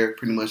go there,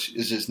 pretty much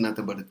it's just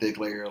nothing but a thick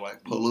layer of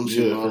like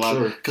pollution.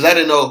 Because I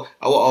didn't know,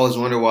 I would always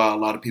wonder why a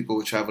lot of people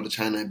would travel to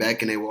China and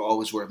back and they would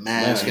always wear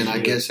masks. And I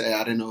guess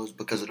I didn't know it was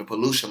because of the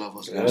pollution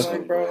levels. I was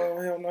like,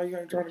 bro, hell no, you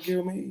ain't trying to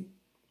kill me.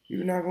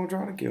 You're not going to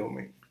try to kill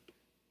me.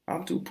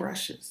 I'm too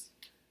precious.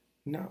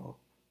 No.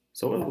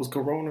 So it was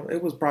Corona.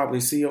 It was probably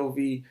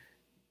COVID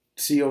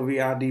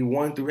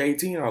 1 through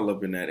 18 all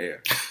up in that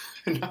air.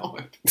 No.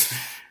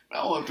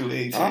 Not 1 through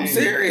 18. I'm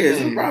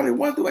serious. It was probably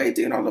 1 through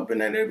 18 all up in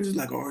that air. It was just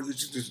like, oh, let's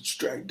just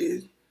distract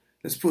this.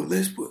 Let's put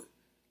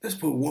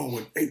 1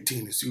 with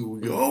 18 and see what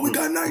we got. Oh, we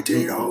got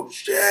 19. Oh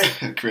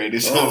shit.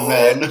 Created something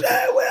bad. Shit,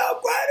 we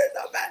upgraded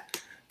something bad.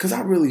 Because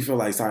I really feel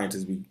like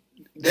scientists be.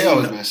 They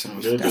always messing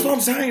with. That's what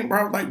I'm saying,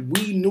 bro. Like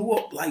we knew,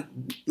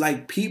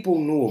 like people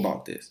knew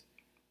about this.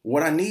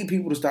 What I need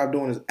people to stop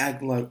doing is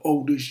acting like,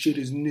 oh, this shit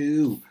is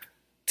new.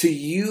 To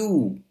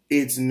you,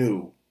 it's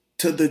new.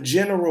 To the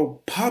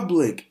general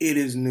public, it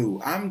is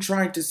new. I'm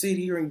trying to sit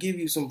here and give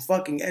you some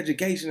fucking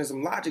education and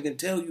some logic and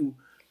tell you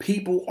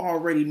people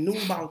already knew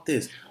about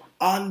this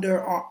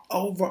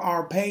over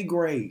our pay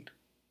grade.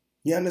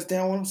 You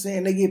understand what I'm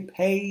saying? They get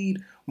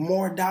paid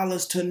more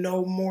dollars to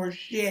know more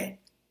shit.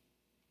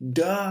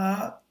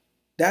 Duh.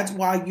 That's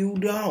why you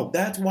don't.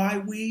 That's why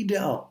we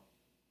don't.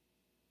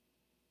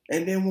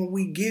 And then when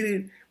we get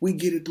it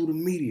through the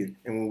media.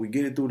 And when we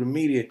get it through the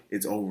media,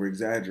 it's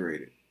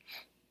over-exaggerated.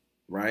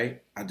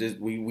 Right?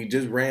 We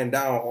just ran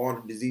down all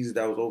the diseases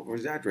that was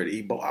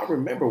over-exaggerated. I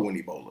remember when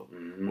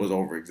Ebola was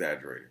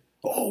over-exaggerated.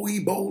 Oh,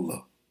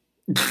 Ebola.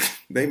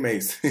 They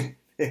made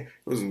there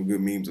was some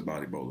good memes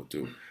about Ebola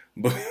too.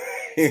 But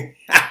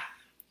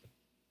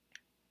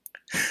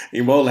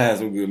Ebola has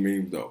some good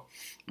memes though.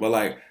 But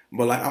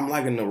I'm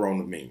liking the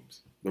Rona memes.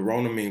 The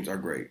Rona memes are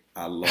great.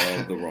 I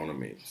love the Rona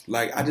memes.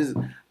 Like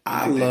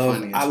I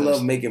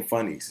love making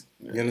funnies.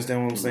 You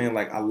understand what I'm saying?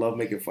 Like I love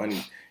making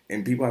funnies.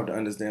 And people have to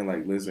understand,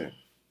 like, listen,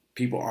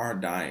 people are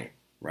dying,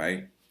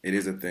 right? It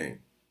is a thing.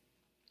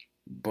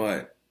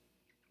 But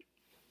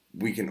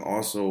we can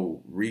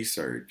also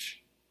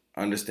research,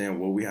 understand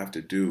what we have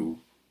to do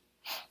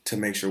to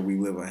make sure we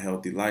live a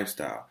healthy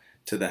lifestyle.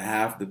 To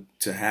have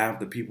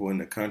the people in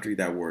the country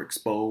that were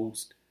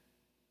exposed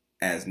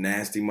as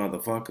nasty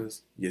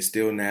motherfuckers, you're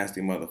still nasty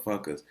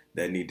motherfuckers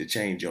that need to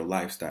change your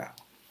lifestyle.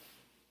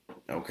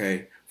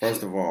 Okay?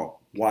 First of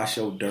all, wash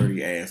your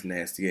dirty ass,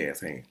 nasty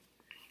ass hands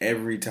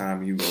every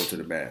time you go to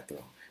the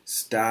bathroom.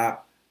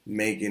 Stop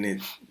making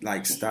it,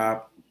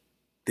 stop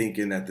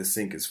thinking that the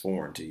sink is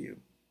foreign to you.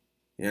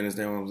 You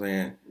understand what I'm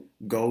saying?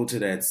 Go to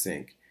that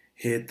sink.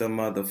 Hit the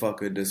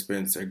motherfucker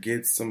dispenser.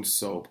 Get some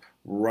soap.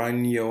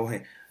 Run your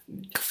hand.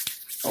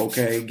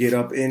 Okay, get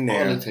up in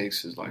there. All it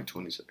takes is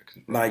 20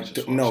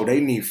 seconds. No, they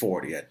need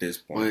 40 at this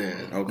point. Oh,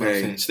 yeah.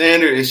 Okay.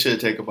 Standard, it should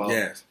take about.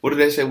 Yes. What did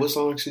they say? What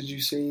song should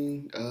you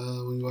sing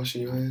when you're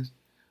washing your hands?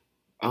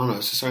 I don't know.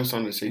 It's a certain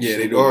song that say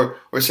they do. Or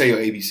say your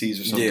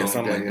ABCs or something. Yeah,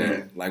 something like that.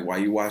 Yeah. Like while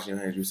you washing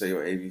your hands, you say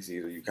your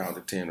ABCs or you count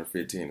to 10 or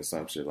 15 or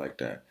some shit like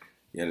that.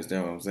 You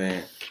understand what I'm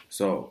saying?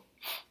 So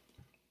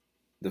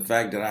the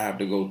fact that we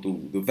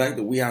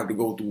have to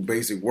go through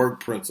basic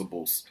work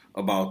principles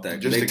about that.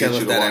 Just they to tell get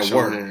us you to that wash at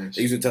work. your hands.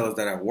 They used to tell us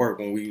that at work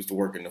when we used to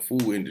work in the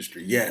food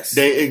industry. Yes.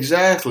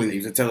 Exactly. They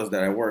used to tell us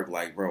that at work,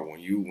 bro, when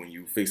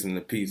you fixing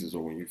the pizzas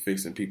or when you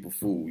fixing people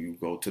food, you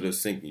go to the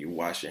sink and you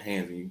wash your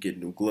hands and you get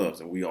new gloves.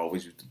 And we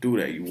always used to do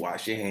that. You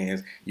wash your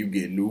hands, you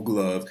get new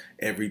gloves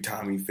every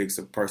time you fix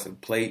a person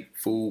plate,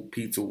 food,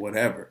 pizza,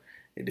 whatever.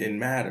 It didn't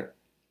matter.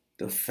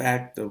 The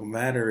fact of the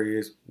matter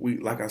is,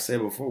 like I said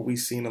before, we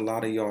seen a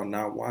lot of y'all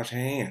not wash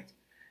hands.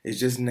 It's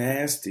just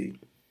nasty.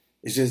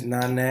 It's just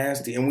not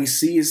nasty. And we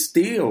see it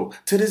still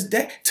to this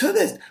day.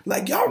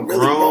 Y'all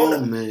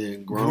really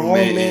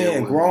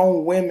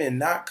grown women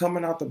not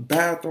coming out the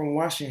bathroom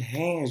washing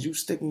hands. You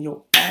sticking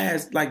your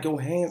ass, your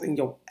hands in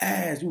your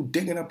ass. You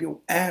digging up your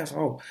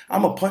asshole.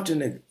 I'm a punch a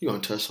nigga. You gonna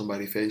touch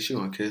somebody's face. You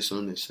gonna kiss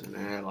on this and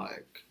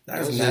that.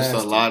 That's just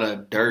a lot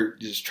of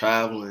dirt just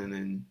traveling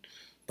and.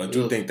 But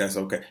you think that's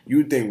okay?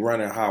 You think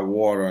running hot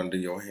water under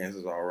your hands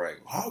is all right?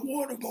 Hot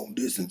water gonna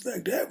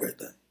disinfect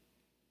everything.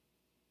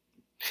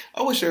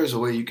 I wish there was a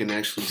way you can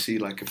actually see,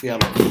 if we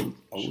had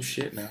oh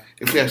shit now.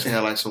 If we actually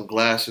had some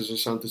glasses or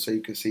something, so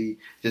you can see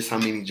just how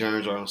many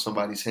germs are on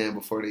somebody's hand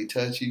before they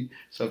touch you.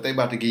 So if they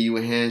about to give you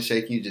a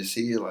handshake, you just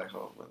see it we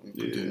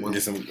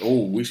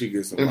should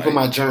get some. And put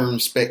my germ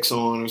specs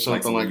on or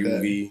something like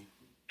UV,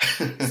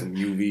 that. Some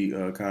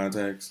UV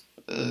contacts.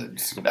 That'd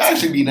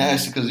actually be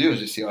nasty because you'll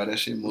just see all that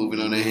shit moving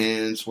on their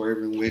hands,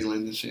 swerving,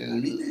 wiggling and shit.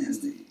 That'd be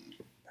nasty.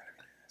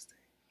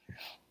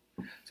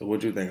 So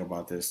what you think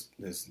about this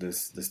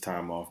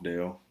time off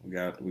deal? We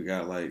got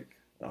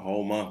a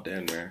whole month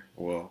down there.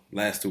 Well,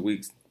 last 2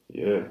 weeks.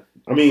 Yeah.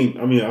 I mean,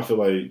 I feel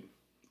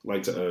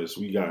like to us,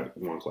 we got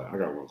one class. I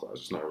got one class.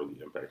 It's not really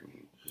impacting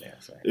me. Yeah,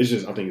 same. It's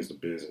just, I think it's the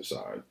business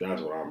side.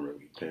 That's what I'm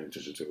really paying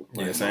attention to.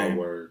 Yeah, same. My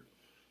work,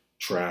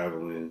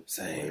 traveling.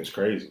 Same. It's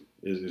crazy.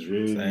 It's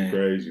really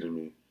crazy to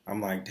me.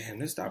 I'm like, damn,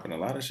 they're stopping a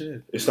lot of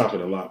shit. It's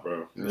stopping a lot,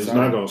 bro. It's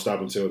not going to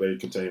stop until they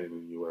contain it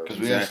in the U.S. Because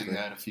we actually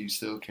had a few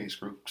still case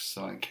groups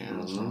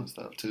cancel and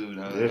stuff too.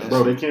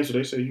 Bro, they cancel.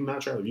 They say you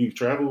not travel. You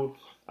travel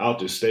out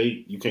the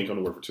state, you can't come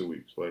to work for 2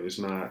 weeks. It's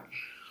not.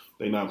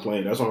 They not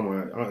playing. That's why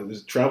I'm like,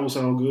 this travel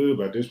sound good,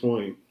 but at this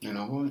point, you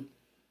know what?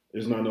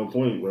 There's not no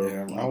point, bro.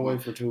 Yeah, I'll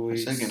wait for 2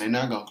 weeks. They're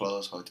not gonna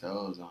close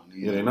hotels on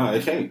these. Yeah, they're not.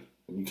 They can't.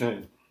 You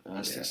can't.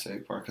 That's the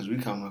sick part because we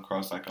come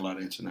across a lot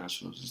of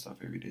internationals and stuff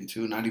every day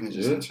too. Not even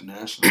just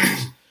internationals,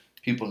 just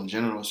people in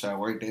general. So at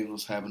work, they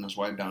was having us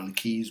wipe down the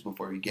keys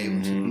before we gave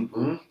them to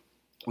people.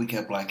 We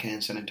kept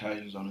hand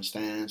sanitizers on the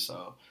stand,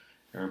 so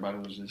everybody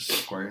was just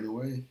squaring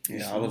away.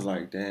 Yeah, I was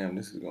like, damn,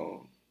 this is gonna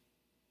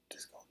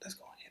hit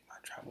my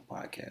travel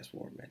podcast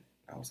for a minute.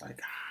 I was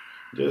like,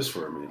 just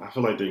for a minute. I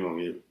feel like they're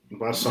gonna get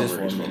by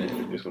summer. It's gonna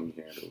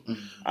be handled.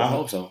 I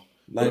hope so.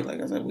 Like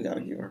I said, we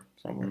gotta get her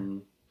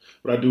somewhere.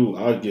 But I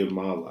give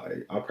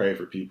I pray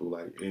for people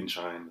in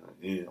China,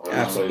 in all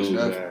absolutely,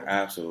 places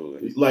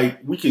absolutely.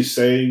 We could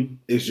say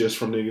it's just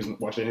from niggas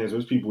washing hands.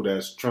 There's people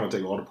that's trying to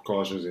take all the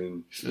precautions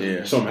and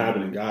something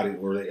happened and got it,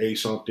 or they ate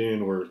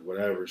something or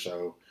whatever.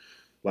 So,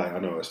 I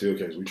know it's still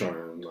the case. We trying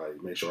to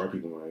make sure our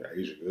people in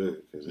Asia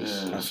good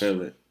because I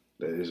feel it.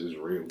 That this is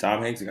real.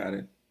 Tom Hanks got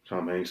it.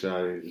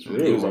 It's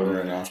real. He was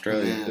over in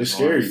Australia. Yeah, it's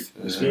scary.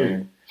 It's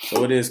scary.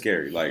 So it is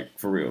scary,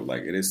 for real.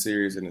 It is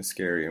serious and it's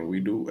scary, and we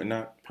do and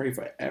not pray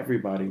for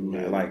everybody who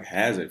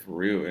has it for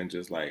real, and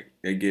just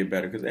they get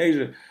better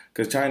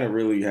because China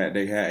really had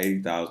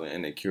 80,000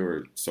 and they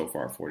cured so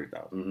far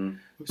 40,000.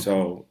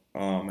 So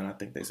and I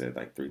think they said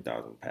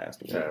 3,000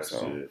 passed away.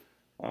 So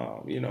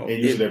and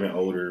usually they've been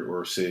older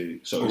or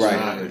sick, so it's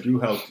not, if you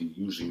healthy,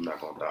 usually you're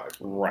not gonna die.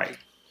 Right.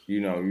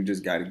 You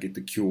just got to get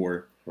the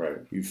cure. Right.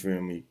 You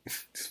feel me?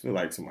 Just feel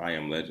like some I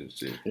Am Legend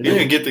shit. You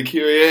can get the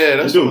cure,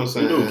 that's what I'm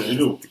saying. You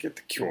do. To get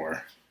the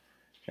cure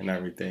and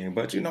everything.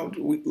 But,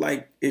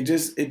 I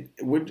just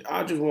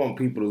want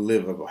people to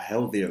live a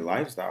healthier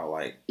lifestyle.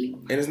 And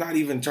it's not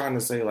even trying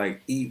to say,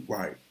 eat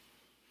right.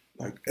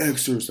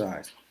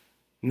 Exercise.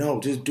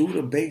 No, just do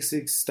the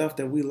basic stuff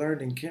that we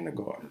learned in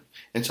kindergarten.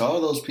 And to all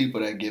those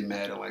people that get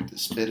mad and like to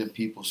spit in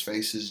people's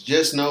faces,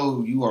 just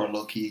know you are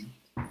low key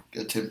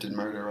attempted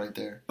murder right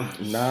there.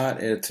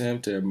 Not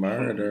attempted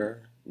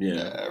murder.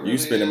 Yeah, really you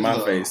spit in my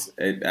face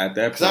at that point.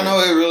 Because I know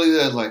it really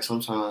does. Like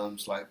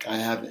sometimes, like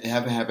it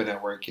haven't happened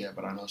at work yet,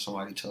 but I know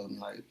somebody told me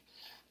like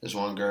this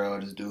one girl,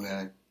 this dude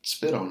had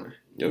spit on her.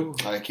 Ooh.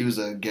 Like he was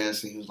a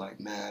guest and he was like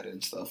mad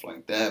and stuff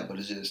like that. But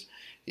it's just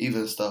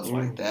even stuff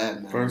like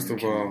that, man. First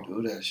of all,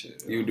 do that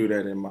shit. You do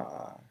that in my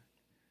eye.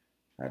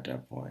 At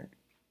that point,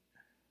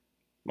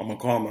 I'm gonna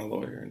call my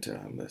lawyer and tell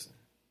him, listen,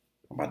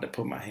 I'm about to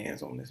put my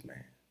hands on this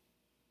man.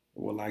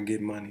 Will I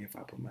get money if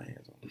I put my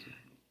hands on this man?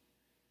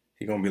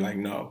 He gonna be like,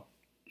 no.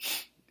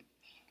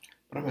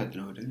 But I'm gonna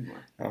do it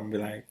anyway. I'm gonna be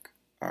like,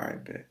 all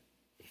right, bet.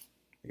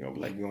 He gonna be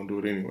like, you gonna do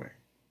it anyway?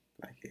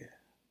 Like, yeah.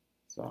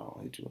 So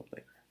I'll hit you up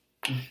later.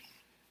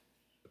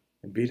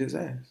 And beat his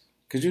ass.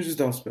 Cause you just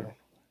don't spit on nobody.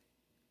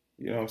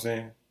 You know what I'm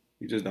saying?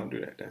 You just don't do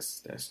that.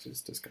 That's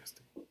just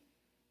disgusting.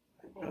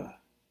 Good Lord.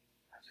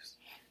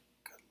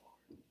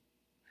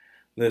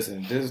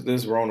 Listen,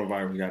 this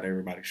coronavirus got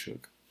everybody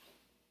shook.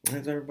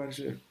 Has everybody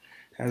shook?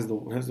 Has the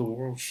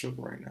world shook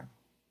right now?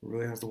 It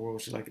really has the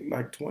world shook.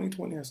 Like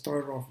 2020 has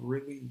started off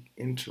really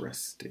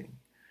interesting.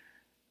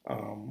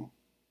 You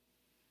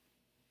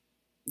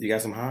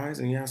got some highs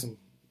and you got some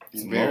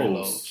very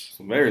lows.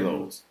 Some very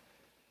lows.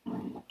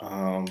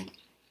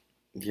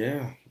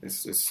 Yeah,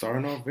 it's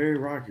starting off very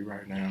rocky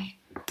right now.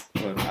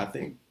 But I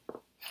think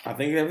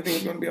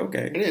everything's going to be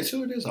okay. And then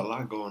too, there's a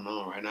lot going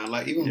on right now.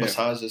 Like even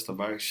besides just the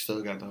virus, you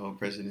still got the whole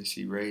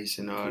presidency race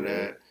and all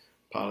that.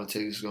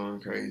 Politics going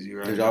crazy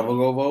right now. Did y'all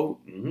go vote?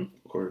 Mm-hmm.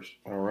 Of course.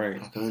 All right.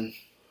 I couldn't.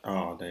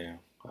 Oh, damn.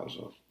 How's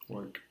that?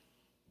 Work.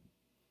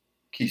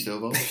 Can you still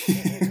vote?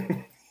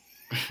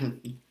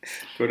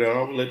 Put it on.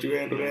 I'm going to let you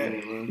handle that.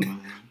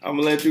 I'm going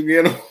to let you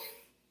get them.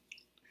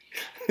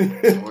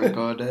 I work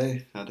all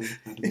day. I do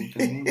make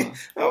that.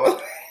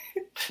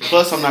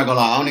 Plus, I'm not gonna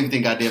lie. I don't even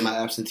think I did my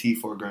absentee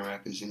for Grand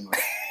Rapids anyway.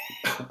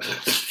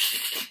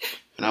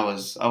 And I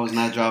was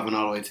not driving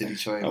all the way to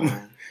Detroit,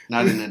 man.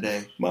 Not in a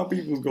day. My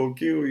people's gonna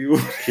kill you.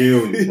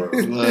 Kill you, bro.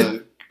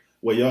 Look.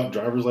 Well, y'all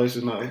driver's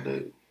license not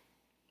updated?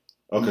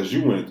 Oh, because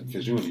you in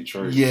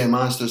Detroit. Yeah,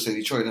 mine still say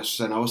Detroit. That's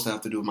what I'm saying. I would still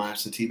have to do my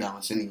absentee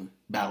ballots anyway.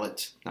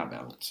 Ballots, not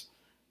ballots,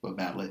 but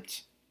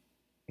ballots.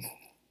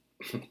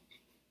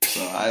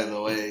 So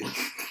either way,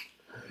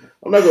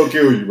 I'm not gonna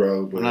kill you,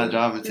 bro. But I'm not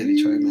driving to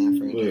Detroit, man,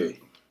 for a day.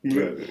 We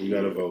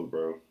gotta vote,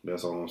 bro.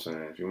 That's all I'm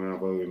saying. If you want to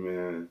vote,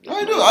 man.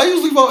 I do. I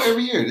usually vote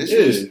every year. This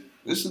is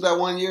that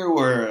one year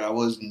where I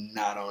was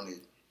not on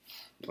it.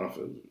 I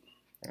feel it.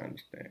 I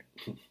understand.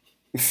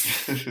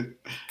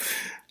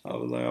 I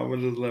was like, I'm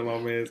gonna just let my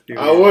man skip.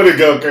 I would have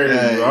go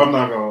crazy, bro. I'm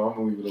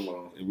gonna leave it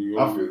alone. I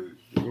feel it.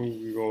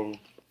 We gonna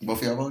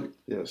both of y'all voted?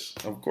 Yes.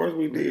 Of course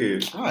we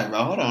did. All right,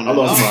 bro. Hold on. I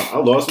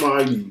lost my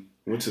ID.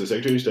 Went to the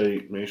Secretary of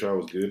State. Made sure I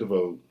was good to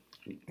vote.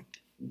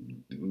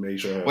 Made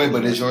sure. Wait,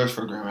 but it's yours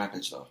for Grand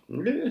Rapids though.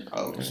 Yeah.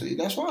 Oh, see,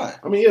 that's why.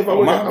 I mean, if I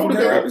would have got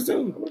Grand Rapids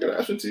too. I would have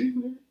got absentee.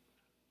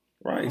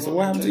 Right. So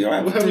what happened to your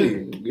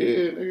absentee?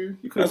 Yeah, nigga.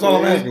 That's all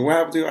I'm asking. What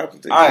happened to your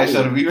absentee? All right,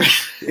 so to be real.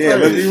 Yeah,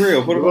 let's be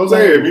real. Put it on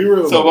there. Be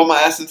real. So about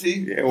my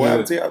absentee? Yeah, what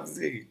happened to your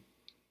absentee?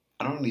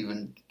 I don't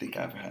even think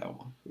I've had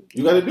one.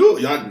 You got to do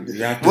it.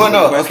 Well,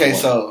 no. Okay,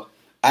 so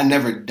I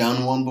never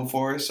done one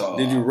before. So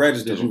did you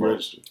register?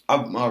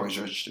 I'm always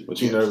registered.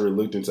 But you never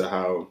looked into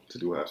how to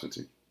do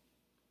absentee.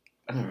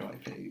 I never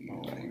like paid.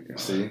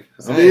 See,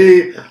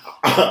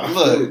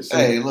 look.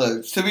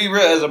 To be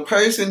real, as a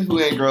person who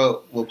ain't grow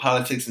up with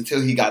politics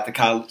until he got to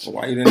college,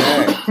 why you didn't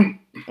ask?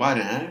 Why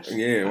didn't I ask?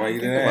 Yeah, why you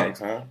didn't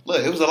ask, huh?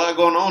 Look, it was a lot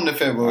going on in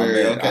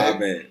February. I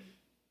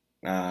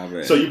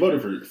bet. So you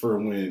voted for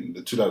when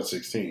the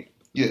 2016?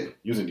 Yeah.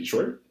 You was in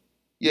Detroit?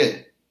 Yeah.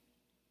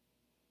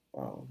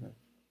 Oh, okay.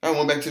 I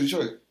went back to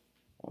Detroit.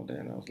 Oh,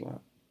 damn, that was a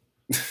lot.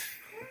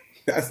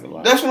 That's a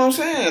lot. That's what I'm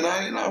saying.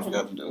 I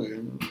forgot to do it.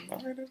 All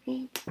right, that's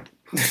cool.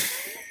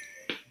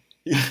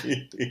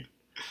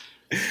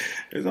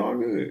 It's all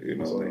good, you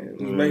know what I'm saying?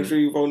 Just make sure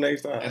you vote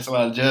next time. That's a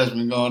lot of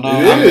judgment going on.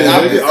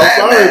 I'm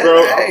sorry,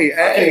 bro.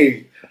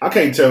 Hey. I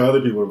can't tell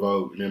other people to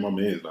vote. Man, my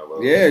man's not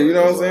voting. Yeah, you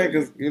know what I'm saying?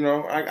 Because, you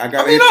know, I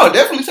got to...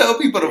 definitely tell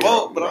people to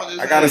vote, but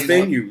I got to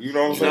sting you. You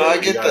know what I'm saying? I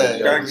get that.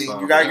 You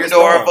got to get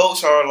stung. Our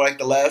votes are like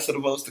the last of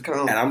the votes to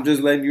come. And I'm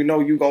just letting you know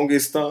you going to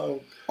get stung.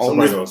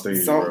 Somebody gonna sting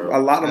you, bro.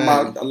 A lot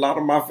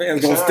of my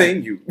fans gonna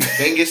sting you.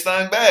 They can get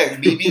stung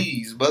back.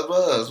 BBs,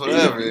 buzz,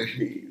 whatever.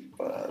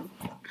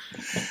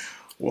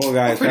 Well,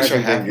 guys,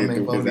 Patrick didn't get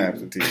through his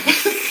absentee.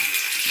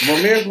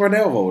 Well, me and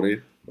Cornell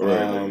voted.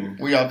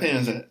 Where y'all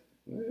pens at?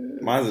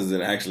 Mine is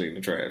actually in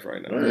the trash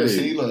right now. Hey.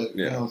 See, look,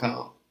 they don't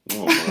count.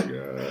 Oh my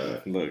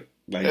god! Look,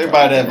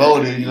 everybody that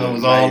voted,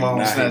 was all on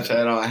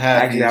Snapchat on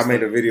happy. Actually, I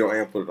made a video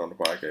and put it on the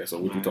podcast. So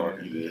what you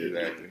talking?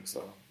 Exactly.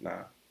 So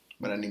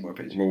But I need more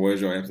pictures. But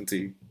where's your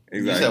absentee?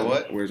 Exactly. You said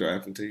what? Where's your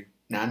absentee?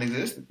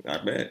 Non-existent. I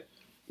bet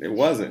it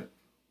wasn't.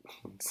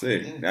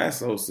 Sick. Yeah. That's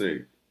so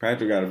sick.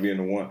 Patrick got to be in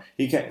the one.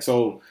 He can't.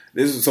 So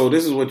this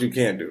is what you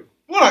can't do.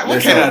 What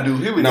What can I do?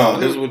 Here we go.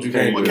 This is what you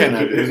can't do. What can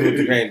I do? This is what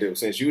you can't do.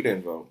 Since you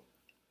didn't vote,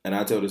 and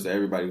I told this to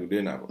everybody who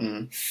did not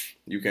vote,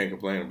 you can't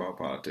complain about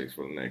politics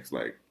for the next,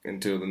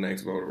 until the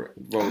next voter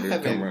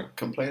come around.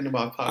 Complain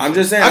about politics. I'm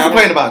just saying. I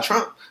complain about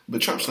Trump,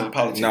 but Trump's not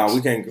politics. No,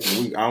 we can't.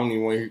 I don't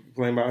even want to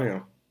complain about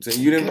him. Since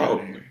you didn't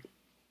vote,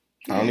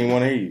 I don't even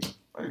want to hear you.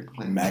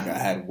 MAGA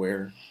hat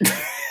wearer.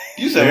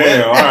 You said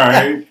damn, what? All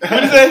right.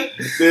 What you say?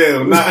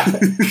 Damn, not.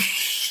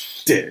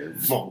 Damn,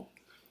 vote.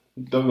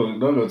 Don't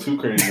go too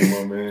crazy,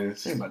 my man.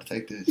 I'm about to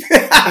take this.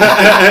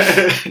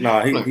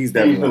 Nah, he's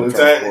definitely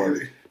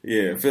Trump.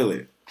 Yeah, feel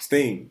it.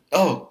 Steam.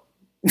 Oh,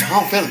 I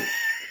don't feel it.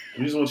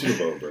 We just want you to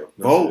vote, bro.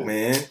 Vote,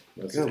 man.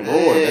 Good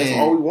Lord, that's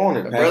all we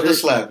wanted. Brother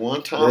Slack,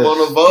 one time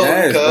on the vote.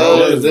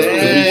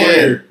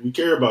 Yes, we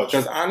care about you.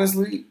 Because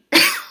honestly,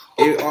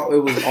 it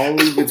was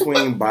only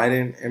between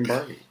Biden and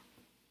Bernie.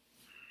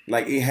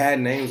 Like, it had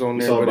names on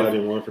there. You saw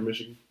Biden won for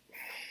Michigan?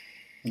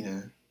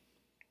 Yeah.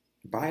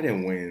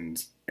 Biden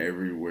wins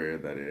everywhere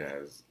that it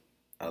has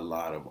a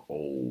lot of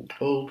old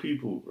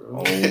people, bro.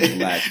 Old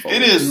black folks.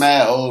 It is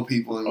mad old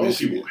people in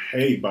Michigan. People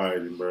hate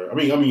Biden, bro. I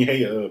mean,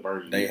 hate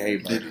Bernie. They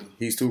hate Biden.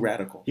 He's too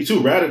radical. He's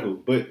too radical.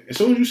 But as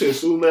soon as you said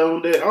student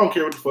loan debt, I don't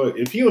care what the fuck.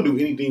 If he don't do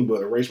anything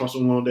but erase my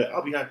student loan debt,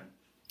 I'll be happy.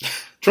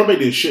 Trump ain't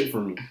did shit for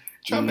me.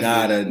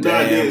 Not a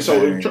damn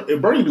So thing.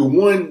 if Bernie do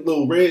one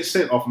little red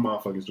cent off of my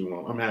fucking student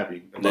loan, I'm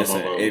happy.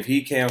 Listen, if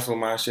he cancel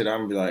my shit,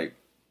 I'm gonna be like,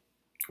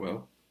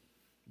 well,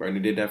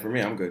 Bernie did that for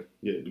me. I'm good.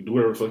 Yeah, do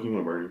whatever the fuck you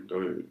want, Bernie. Go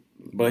ahead.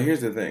 But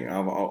here's the thing. I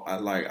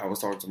was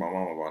talking to my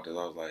mom about this.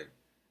 I was like,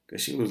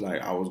 because she was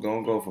like, I was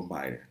gonna go for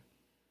Biden,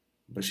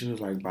 but she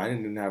was like, Biden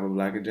didn't have a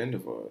black agenda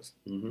for us.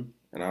 Mm-hmm.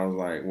 And I was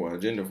like, well,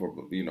 agenda for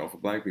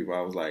black people.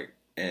 I was like,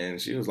 and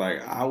she was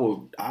like, I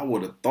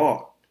would have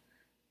thought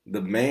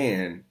the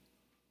man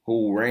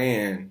who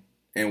ran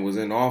and was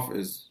in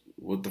office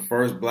with the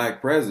first black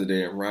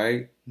president,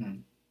 right?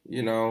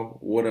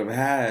 Would have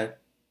had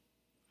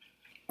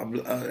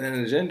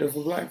an agenda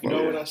for black folks. You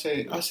know what I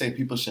say? I say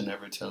people should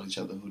never tell each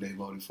other who they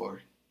voted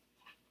for.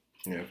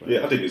 Yeah,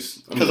 I think it's...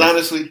 Because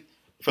honestly,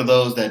 for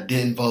those that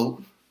didn't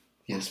vote,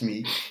 yes,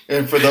 me,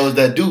 and for those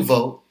that do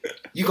vote,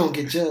 you're going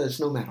to get judged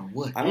no matter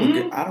what. I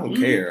don't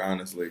care,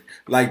 honestly.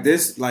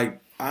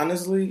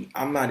 Honestly,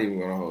 I'm not even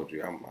going to hold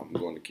you. I'm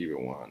going to keep it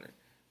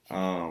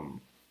 100.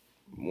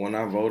 When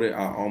I voted,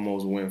 I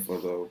almost went for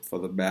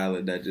the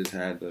ballot that just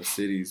had the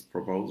city's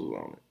proposals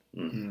on it.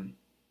 Mm-hmm.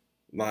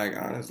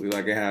 Like, honestly,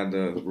 like it had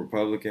the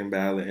Republican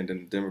ballot and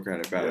then the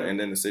Democratic ballot and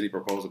then the city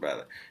proposal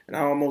ballot. And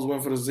I almost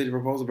went for the city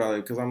proposal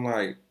ballot because I'm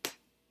like,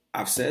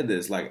 I've said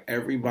this, like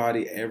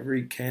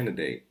every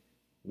candidate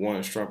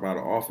wants Trump out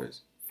of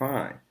office.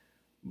 Fine.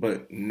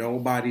 But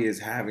nobody is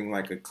having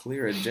like a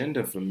clear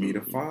agenda for me to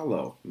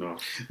follow. No.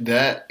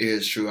 That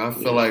is true. I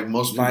feel like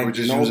most people are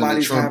just using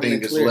the Trump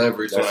thing as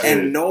leverage.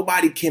 And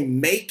nobody can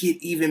make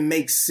it even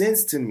make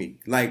sense to me.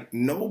 Like,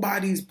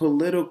 nobody's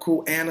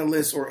political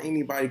analyst or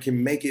anybody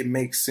can make it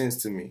make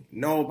sense to me.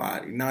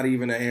 Nobody. Not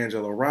even an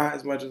Angela Rye,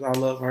 as much as I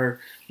love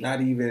her.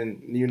 Not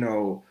even,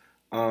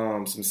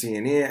 some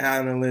CNN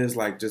analysts,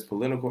 like just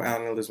political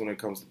analysts when it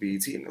comes to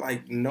BET.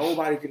 Like,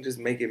 nobody can just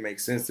make it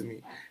make sense to me.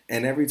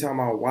 And every time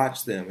I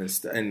watch them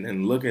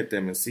and look at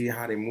them and see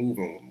how they move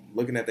and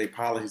looking at their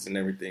policies and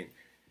everything,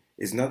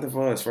 it's nothing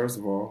for us, first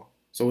of all.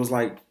 So it's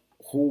like,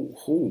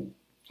 who?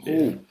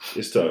 Yeah,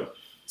 it's tough.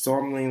 So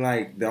I mean,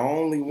 like, the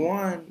only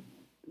one,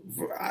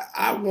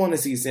 I want to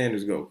see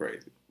Sanders go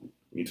crazy.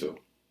 Me too.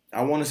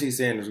 I want to see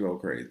Sanders go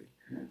crazy.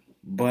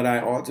 But I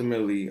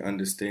ultimately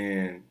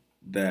understand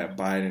that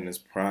Biden is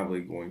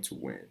probably going to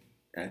win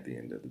at the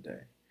end of the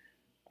day.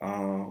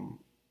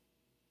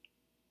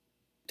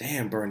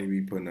 Damn, Bernie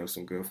be putting up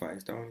some good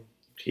fights, don't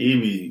he?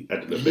 He be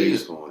at the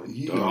debates going.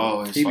 He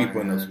be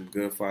putting up some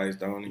good fights,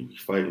 don't he? He be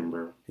fighting,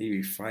 bro. He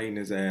be fighting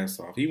his ass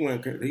off. He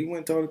went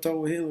toe to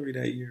toe with Hillary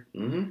that year,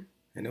 and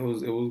it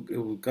was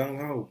gung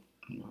ho.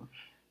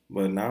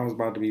 But now it's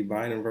about to be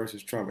Biden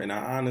versus Trump, and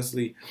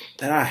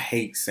I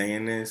hate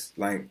saying this.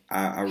 Like,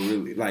 I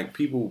really like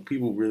people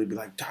really be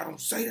like, "I don't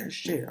say that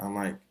shit." I'm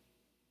like,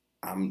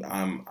 I'm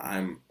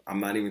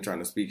not even trying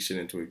to speak shit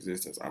into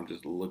existence. I'm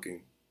just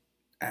looking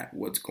at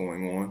what's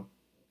going on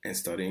and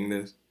studying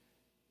this.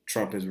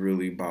 Trump is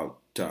really about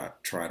to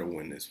try to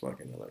win this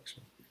fucking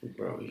election.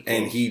 Bro,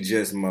 and he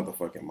just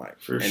motherfucking might.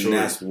 And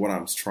that's what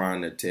I'm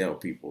trying to tell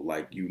people.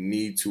 Like, you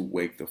need to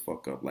wake the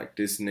fuck up. Like,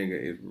 this nigga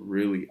is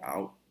really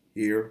out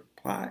here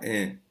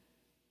plotting.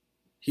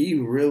 He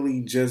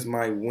really just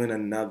might win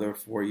another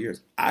 4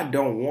 years. I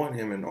don't want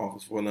him in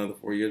office for another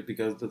 4 years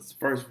because the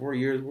first 4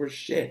 years were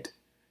shit.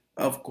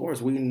 Of course,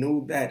 we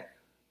knew that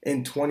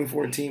in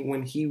 2014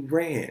 when he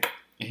ran.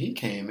 And he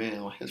came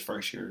in like his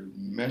first year,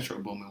 Metro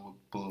booming with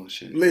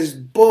bullshit. It's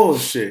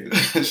bullshit.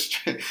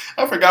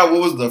 I forgot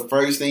what was the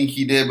first thing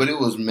he did, but it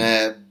was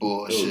mad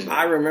bullshit.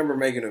 I remember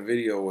making a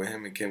video with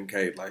him and Kim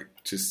K, like,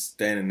 just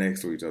standing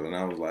next to each other, and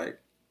I was like,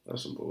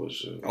 that's some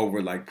bullshit.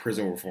 Over, like,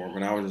 prison reform,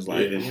 and I was just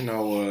like, you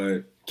know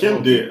what?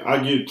 Kim did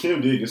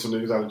get some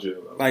niggas out of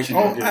jail. Though. Like,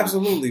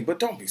 absolutely, but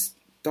don't do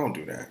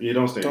that. Yeah,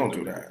 don't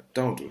do that.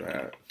 Don't do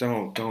that.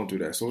 Don't do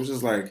that. So it's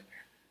just like,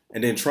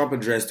 And then Trump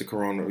addressed the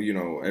corona.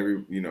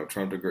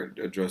 Trump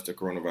addressed the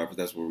coronavirus.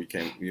 That's where we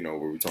came.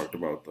 Where we talked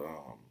about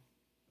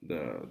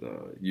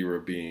the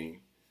Europe being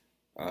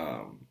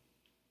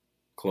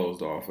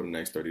closed off for the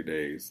next 30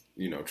 days.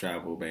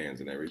 Travel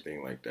bans and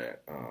everything like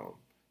that.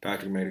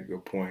 Patrick made a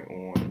good point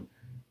on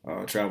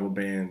travel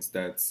bans.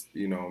 That's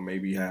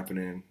maybe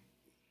happening.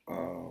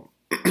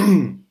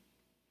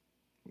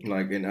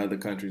 Like in other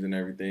countries and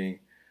everything,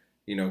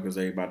 because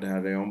they about to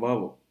have their own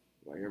bubble.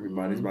 Like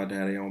everybody's about to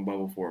have their own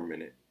bubble for a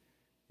minute.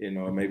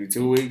 Maybe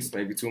 2 weeks,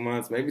 maybe 2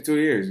 months, maybe 2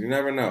 years. You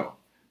never know.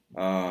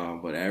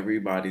 But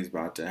everybody's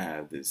about to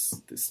have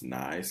this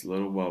nice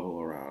little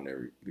bubble around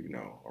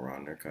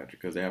around their country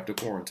because they have to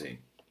quarantine.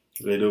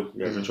 They do.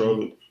 You got to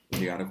control it.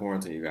 You got to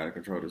quarantine. You got to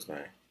control this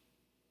thing.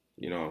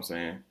 You know what I'm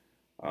saying?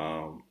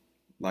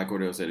 Like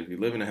Cordell said, if you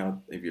live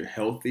if you're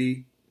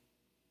healthy,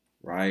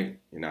 right?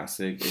 You're not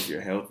sick. If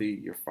you're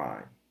healthy, you're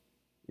fine.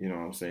 You know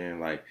what I'm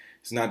saying? Like,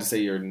 it's not to say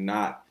you're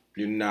not,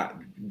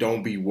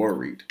 don't be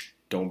worried.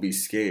 Don't be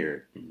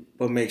scared.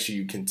 But make sure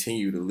you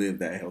continue to live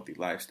that healthy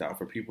lifestyle.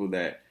 For people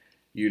that,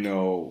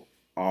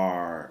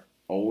 are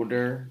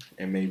older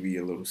and maybe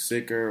a little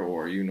sicker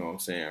or,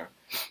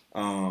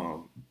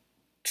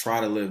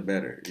 try to live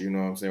better. You know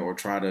what I'm saying? Or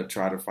try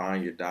to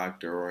find your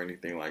doctor or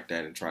anything like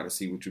that and try to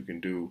see what you can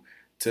do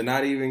to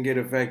not even get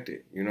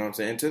affected. You know what I'm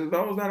saying? To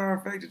those that are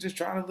affected, just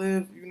try to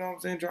live,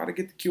 try to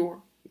get the cure.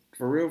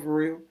 For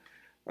real.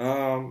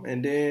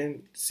 And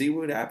then see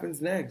what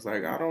happens next.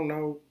 Like, I don't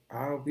know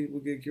how people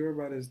get cured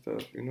by this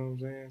stuff. You know what I'm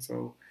saying?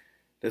 So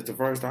that's the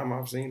first time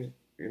I've seen it.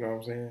 You know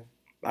what I'm saying?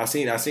 I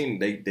seen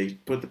they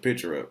put the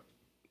picture up.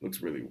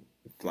 Looks really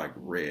like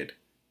red.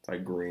 It's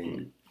like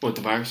green. What,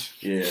 the virus?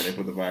 Yeah, they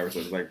put the virus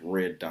up. It's like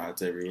red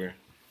dots everywhere.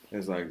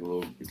 It's like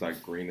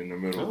green in the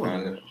middle.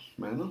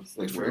 Man,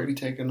 like where be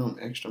taking them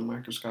extra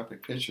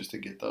microscopic pictures to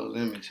get those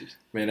images?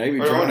 Man, they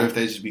be I wonder if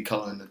they just be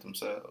coloring it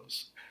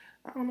themselves.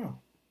 I don't know.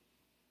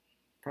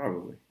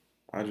 Probably.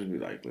 I just be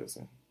like,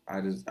 listen,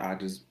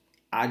 the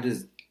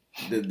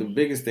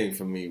biggest thing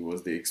for me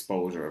was the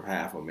exposure of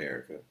half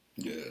America.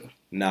 Yeah.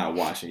 Not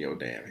washing your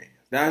damn hands.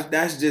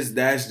 That's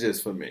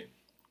just for me.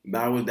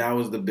 That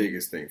was the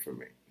biggest thing for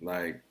me.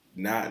 Like,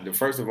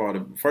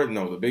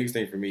 the biggest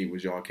thing for me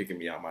was y'all kicking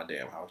me out my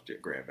damn house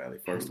at Grand Valley.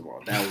 First of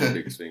all, that was the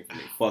biggest thing for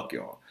me. Fuck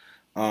y'all.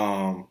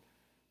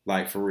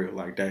 Like, for real,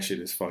 like, that shit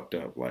is fucked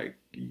up. Like,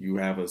 you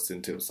have us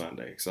until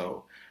Sunday.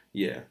 So,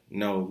 yeah,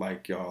 no,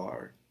 like, y'all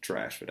are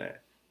trash for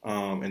that.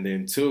 And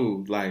then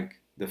two, like,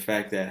 the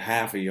fact that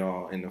half of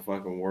y'all in the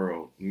fucking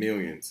world,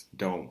 millions,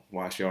 don't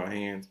wash y'all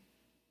hands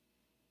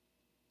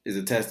is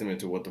a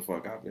testament to what the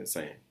fuck I've been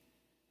saying.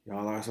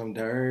 Y'all are some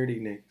dirty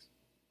niggas.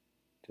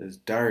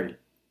 Just dirty.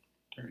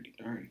 Dirty.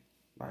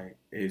 Like,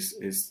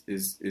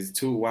 it's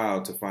too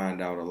wild to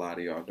find out a lot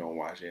of y'all don't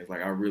wash hands.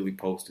 Like, I really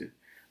posted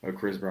a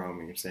Chris Brown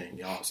meme saying,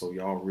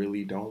 y'all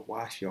really don't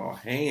wash your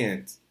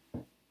hands.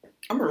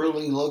 I'm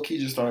really low-key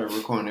just started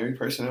recording every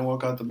person that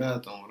walk out the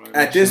bathroom.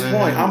 At this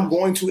point, I'm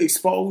going to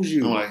expose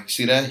you. I'm like,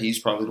 see that? He's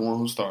probably the one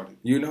who started.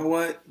 You know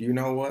what,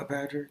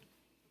 Patrick?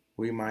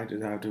 We might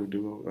just have to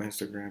do an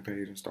Instagram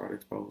page and start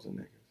exposing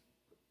niggas.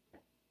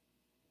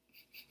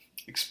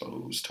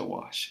 Exposed to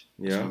wash.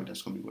 Yeah. So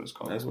that's going to be what it's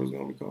called. That's what it's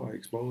going to be called.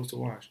 Exposed to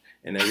wash.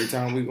 And every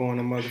time we go in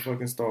the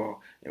motherfucking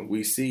stall and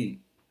we see,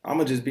 I'm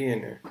going to just be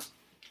in there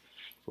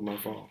for my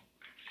phone.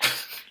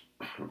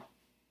 I'm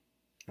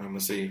going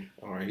to see.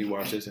 All right, he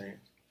washed his hands.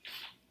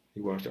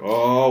 He washed it.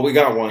 Oh, we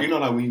got one. You know,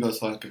 like when you go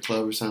to like the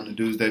club or something, the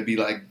dudes that be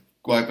like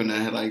wiping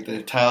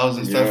their towels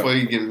and stuff where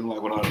you get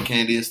like with all the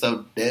candy and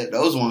stuff.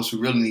 Those ones who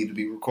really need to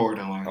be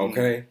recording. Like,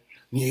 okay.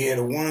 Yeah,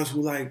 the ones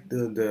who like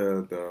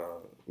the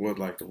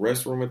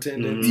restroom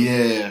attendants. Mm-hmm.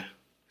 Yeah.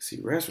 See,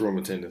 restroom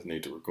attendants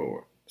need to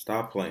record.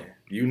 Stop playing.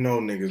 You know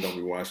niggas don't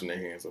be washing their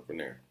hands up in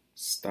there.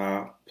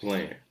 Stop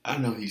playing. I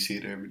know he see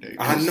it every day.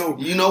 I know.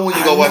 You know when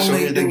you go wash your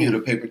hands, they give you the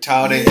paper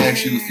towel. They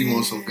ask you if you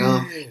want some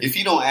gum. If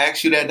you don't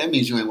ask you that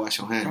means you ain't wash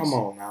your hands. Come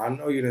on now. I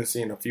know you done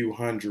seen a few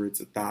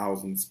hundreds of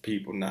thousands of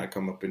people not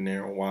come up in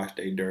there and wash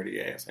their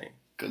dirty ass hands.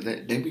 Because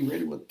they be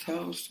ready with the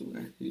towels too.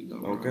 Here you go.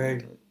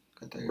 Okay.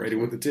 Ready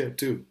with the tip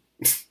too.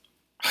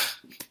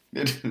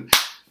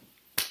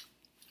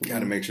 Got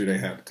to make sure they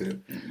have the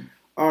tip. Mm-hmm.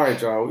 All right,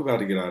 y'all. We about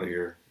to get out of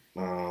here.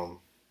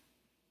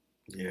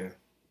 Yeah.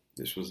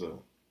 This was an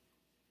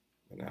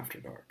after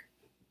dark.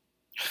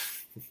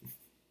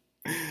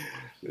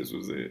 This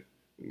was it.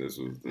 This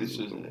was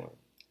the one.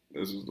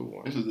 This was the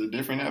one. This is a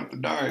different after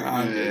dark.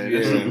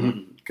 Yeah.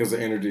 Because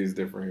the energy is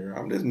different here.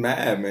 I'm just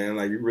mad, man.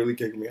 Like, you really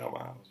kicked me out of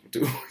my house for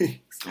 2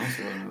 weeks.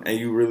 And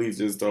you really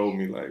just told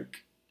me,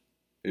 like,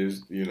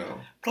 is,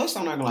 Plus,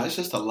 I'm not gonna lie, it's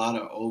just a lot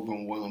of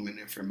overwhelming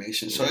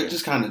information. So it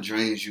just kind of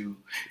drains you.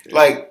 Yeah.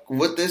 Like,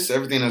 with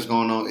everything that's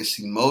going on, it's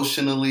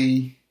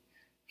emotionally,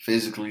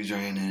 physically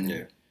draining.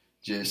 Yeah.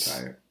 Just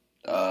tired.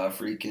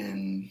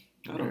 Freaking,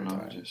 I don't know.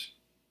 Tired.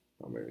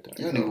 I'm very tired.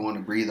 You don't even want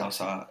to breathe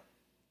outside.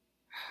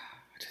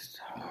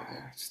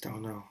 I just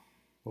don't know.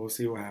 We'll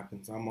see what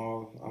happens. I'm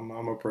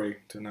gonna pray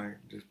tonight.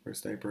 Just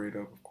stay prayed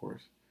up, of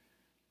course.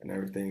 and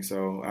everything.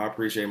 So I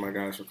appreciate my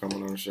guys for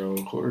coming on the show.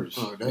 Of course.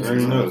 Oh,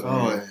 that's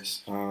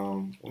always.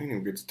 We didn't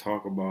even get to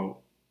talk about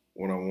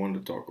what I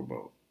wanted to talk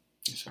about.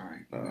 It's all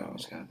right. We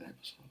just got that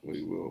episode.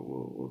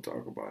 We'll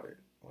talk about it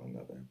on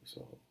another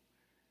episode.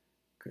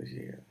 Cause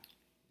yeah.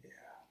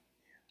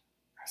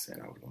 I said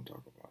I was gonna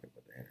talk about it,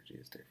 but the energy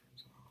is different.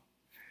 So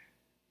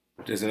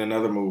just in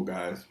another mood,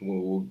 guys.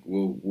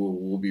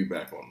 We'll be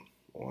back on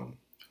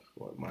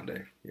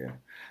Monday. Yeah.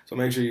 So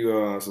make sure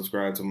you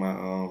subscribe to my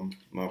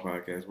my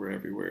podcast. We're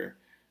everywhere.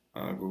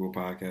 Google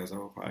Podcasts,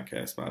 Apple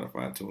Podcasts,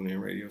 Spotify,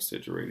 TuneIn Radio,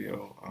 Stitcher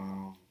Radio,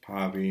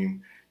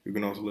 Podbean. You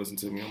can also listen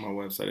to me on my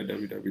website at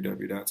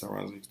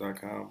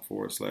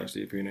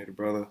www.tyronzleaks.com/The Opinionated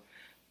Brother.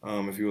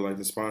 If you would like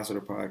to sponsor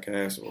the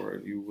podcast or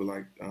you would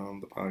like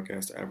the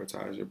podcast to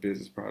advertise your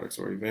business products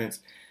or events,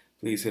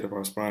 please hit up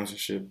our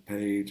sponsorship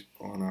page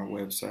on our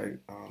website,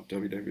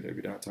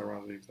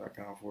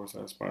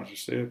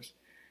 www.tyronzleaks.com/sponsorships.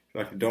 If you'd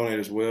like to donate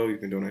as well, you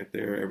can donate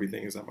there.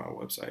 Everything is on my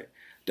website,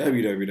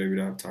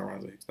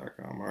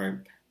 www.tyronzleaks.com. All right.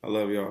 I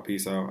love y'all.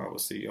 Peace out. I will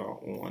see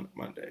y'all on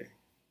Monday.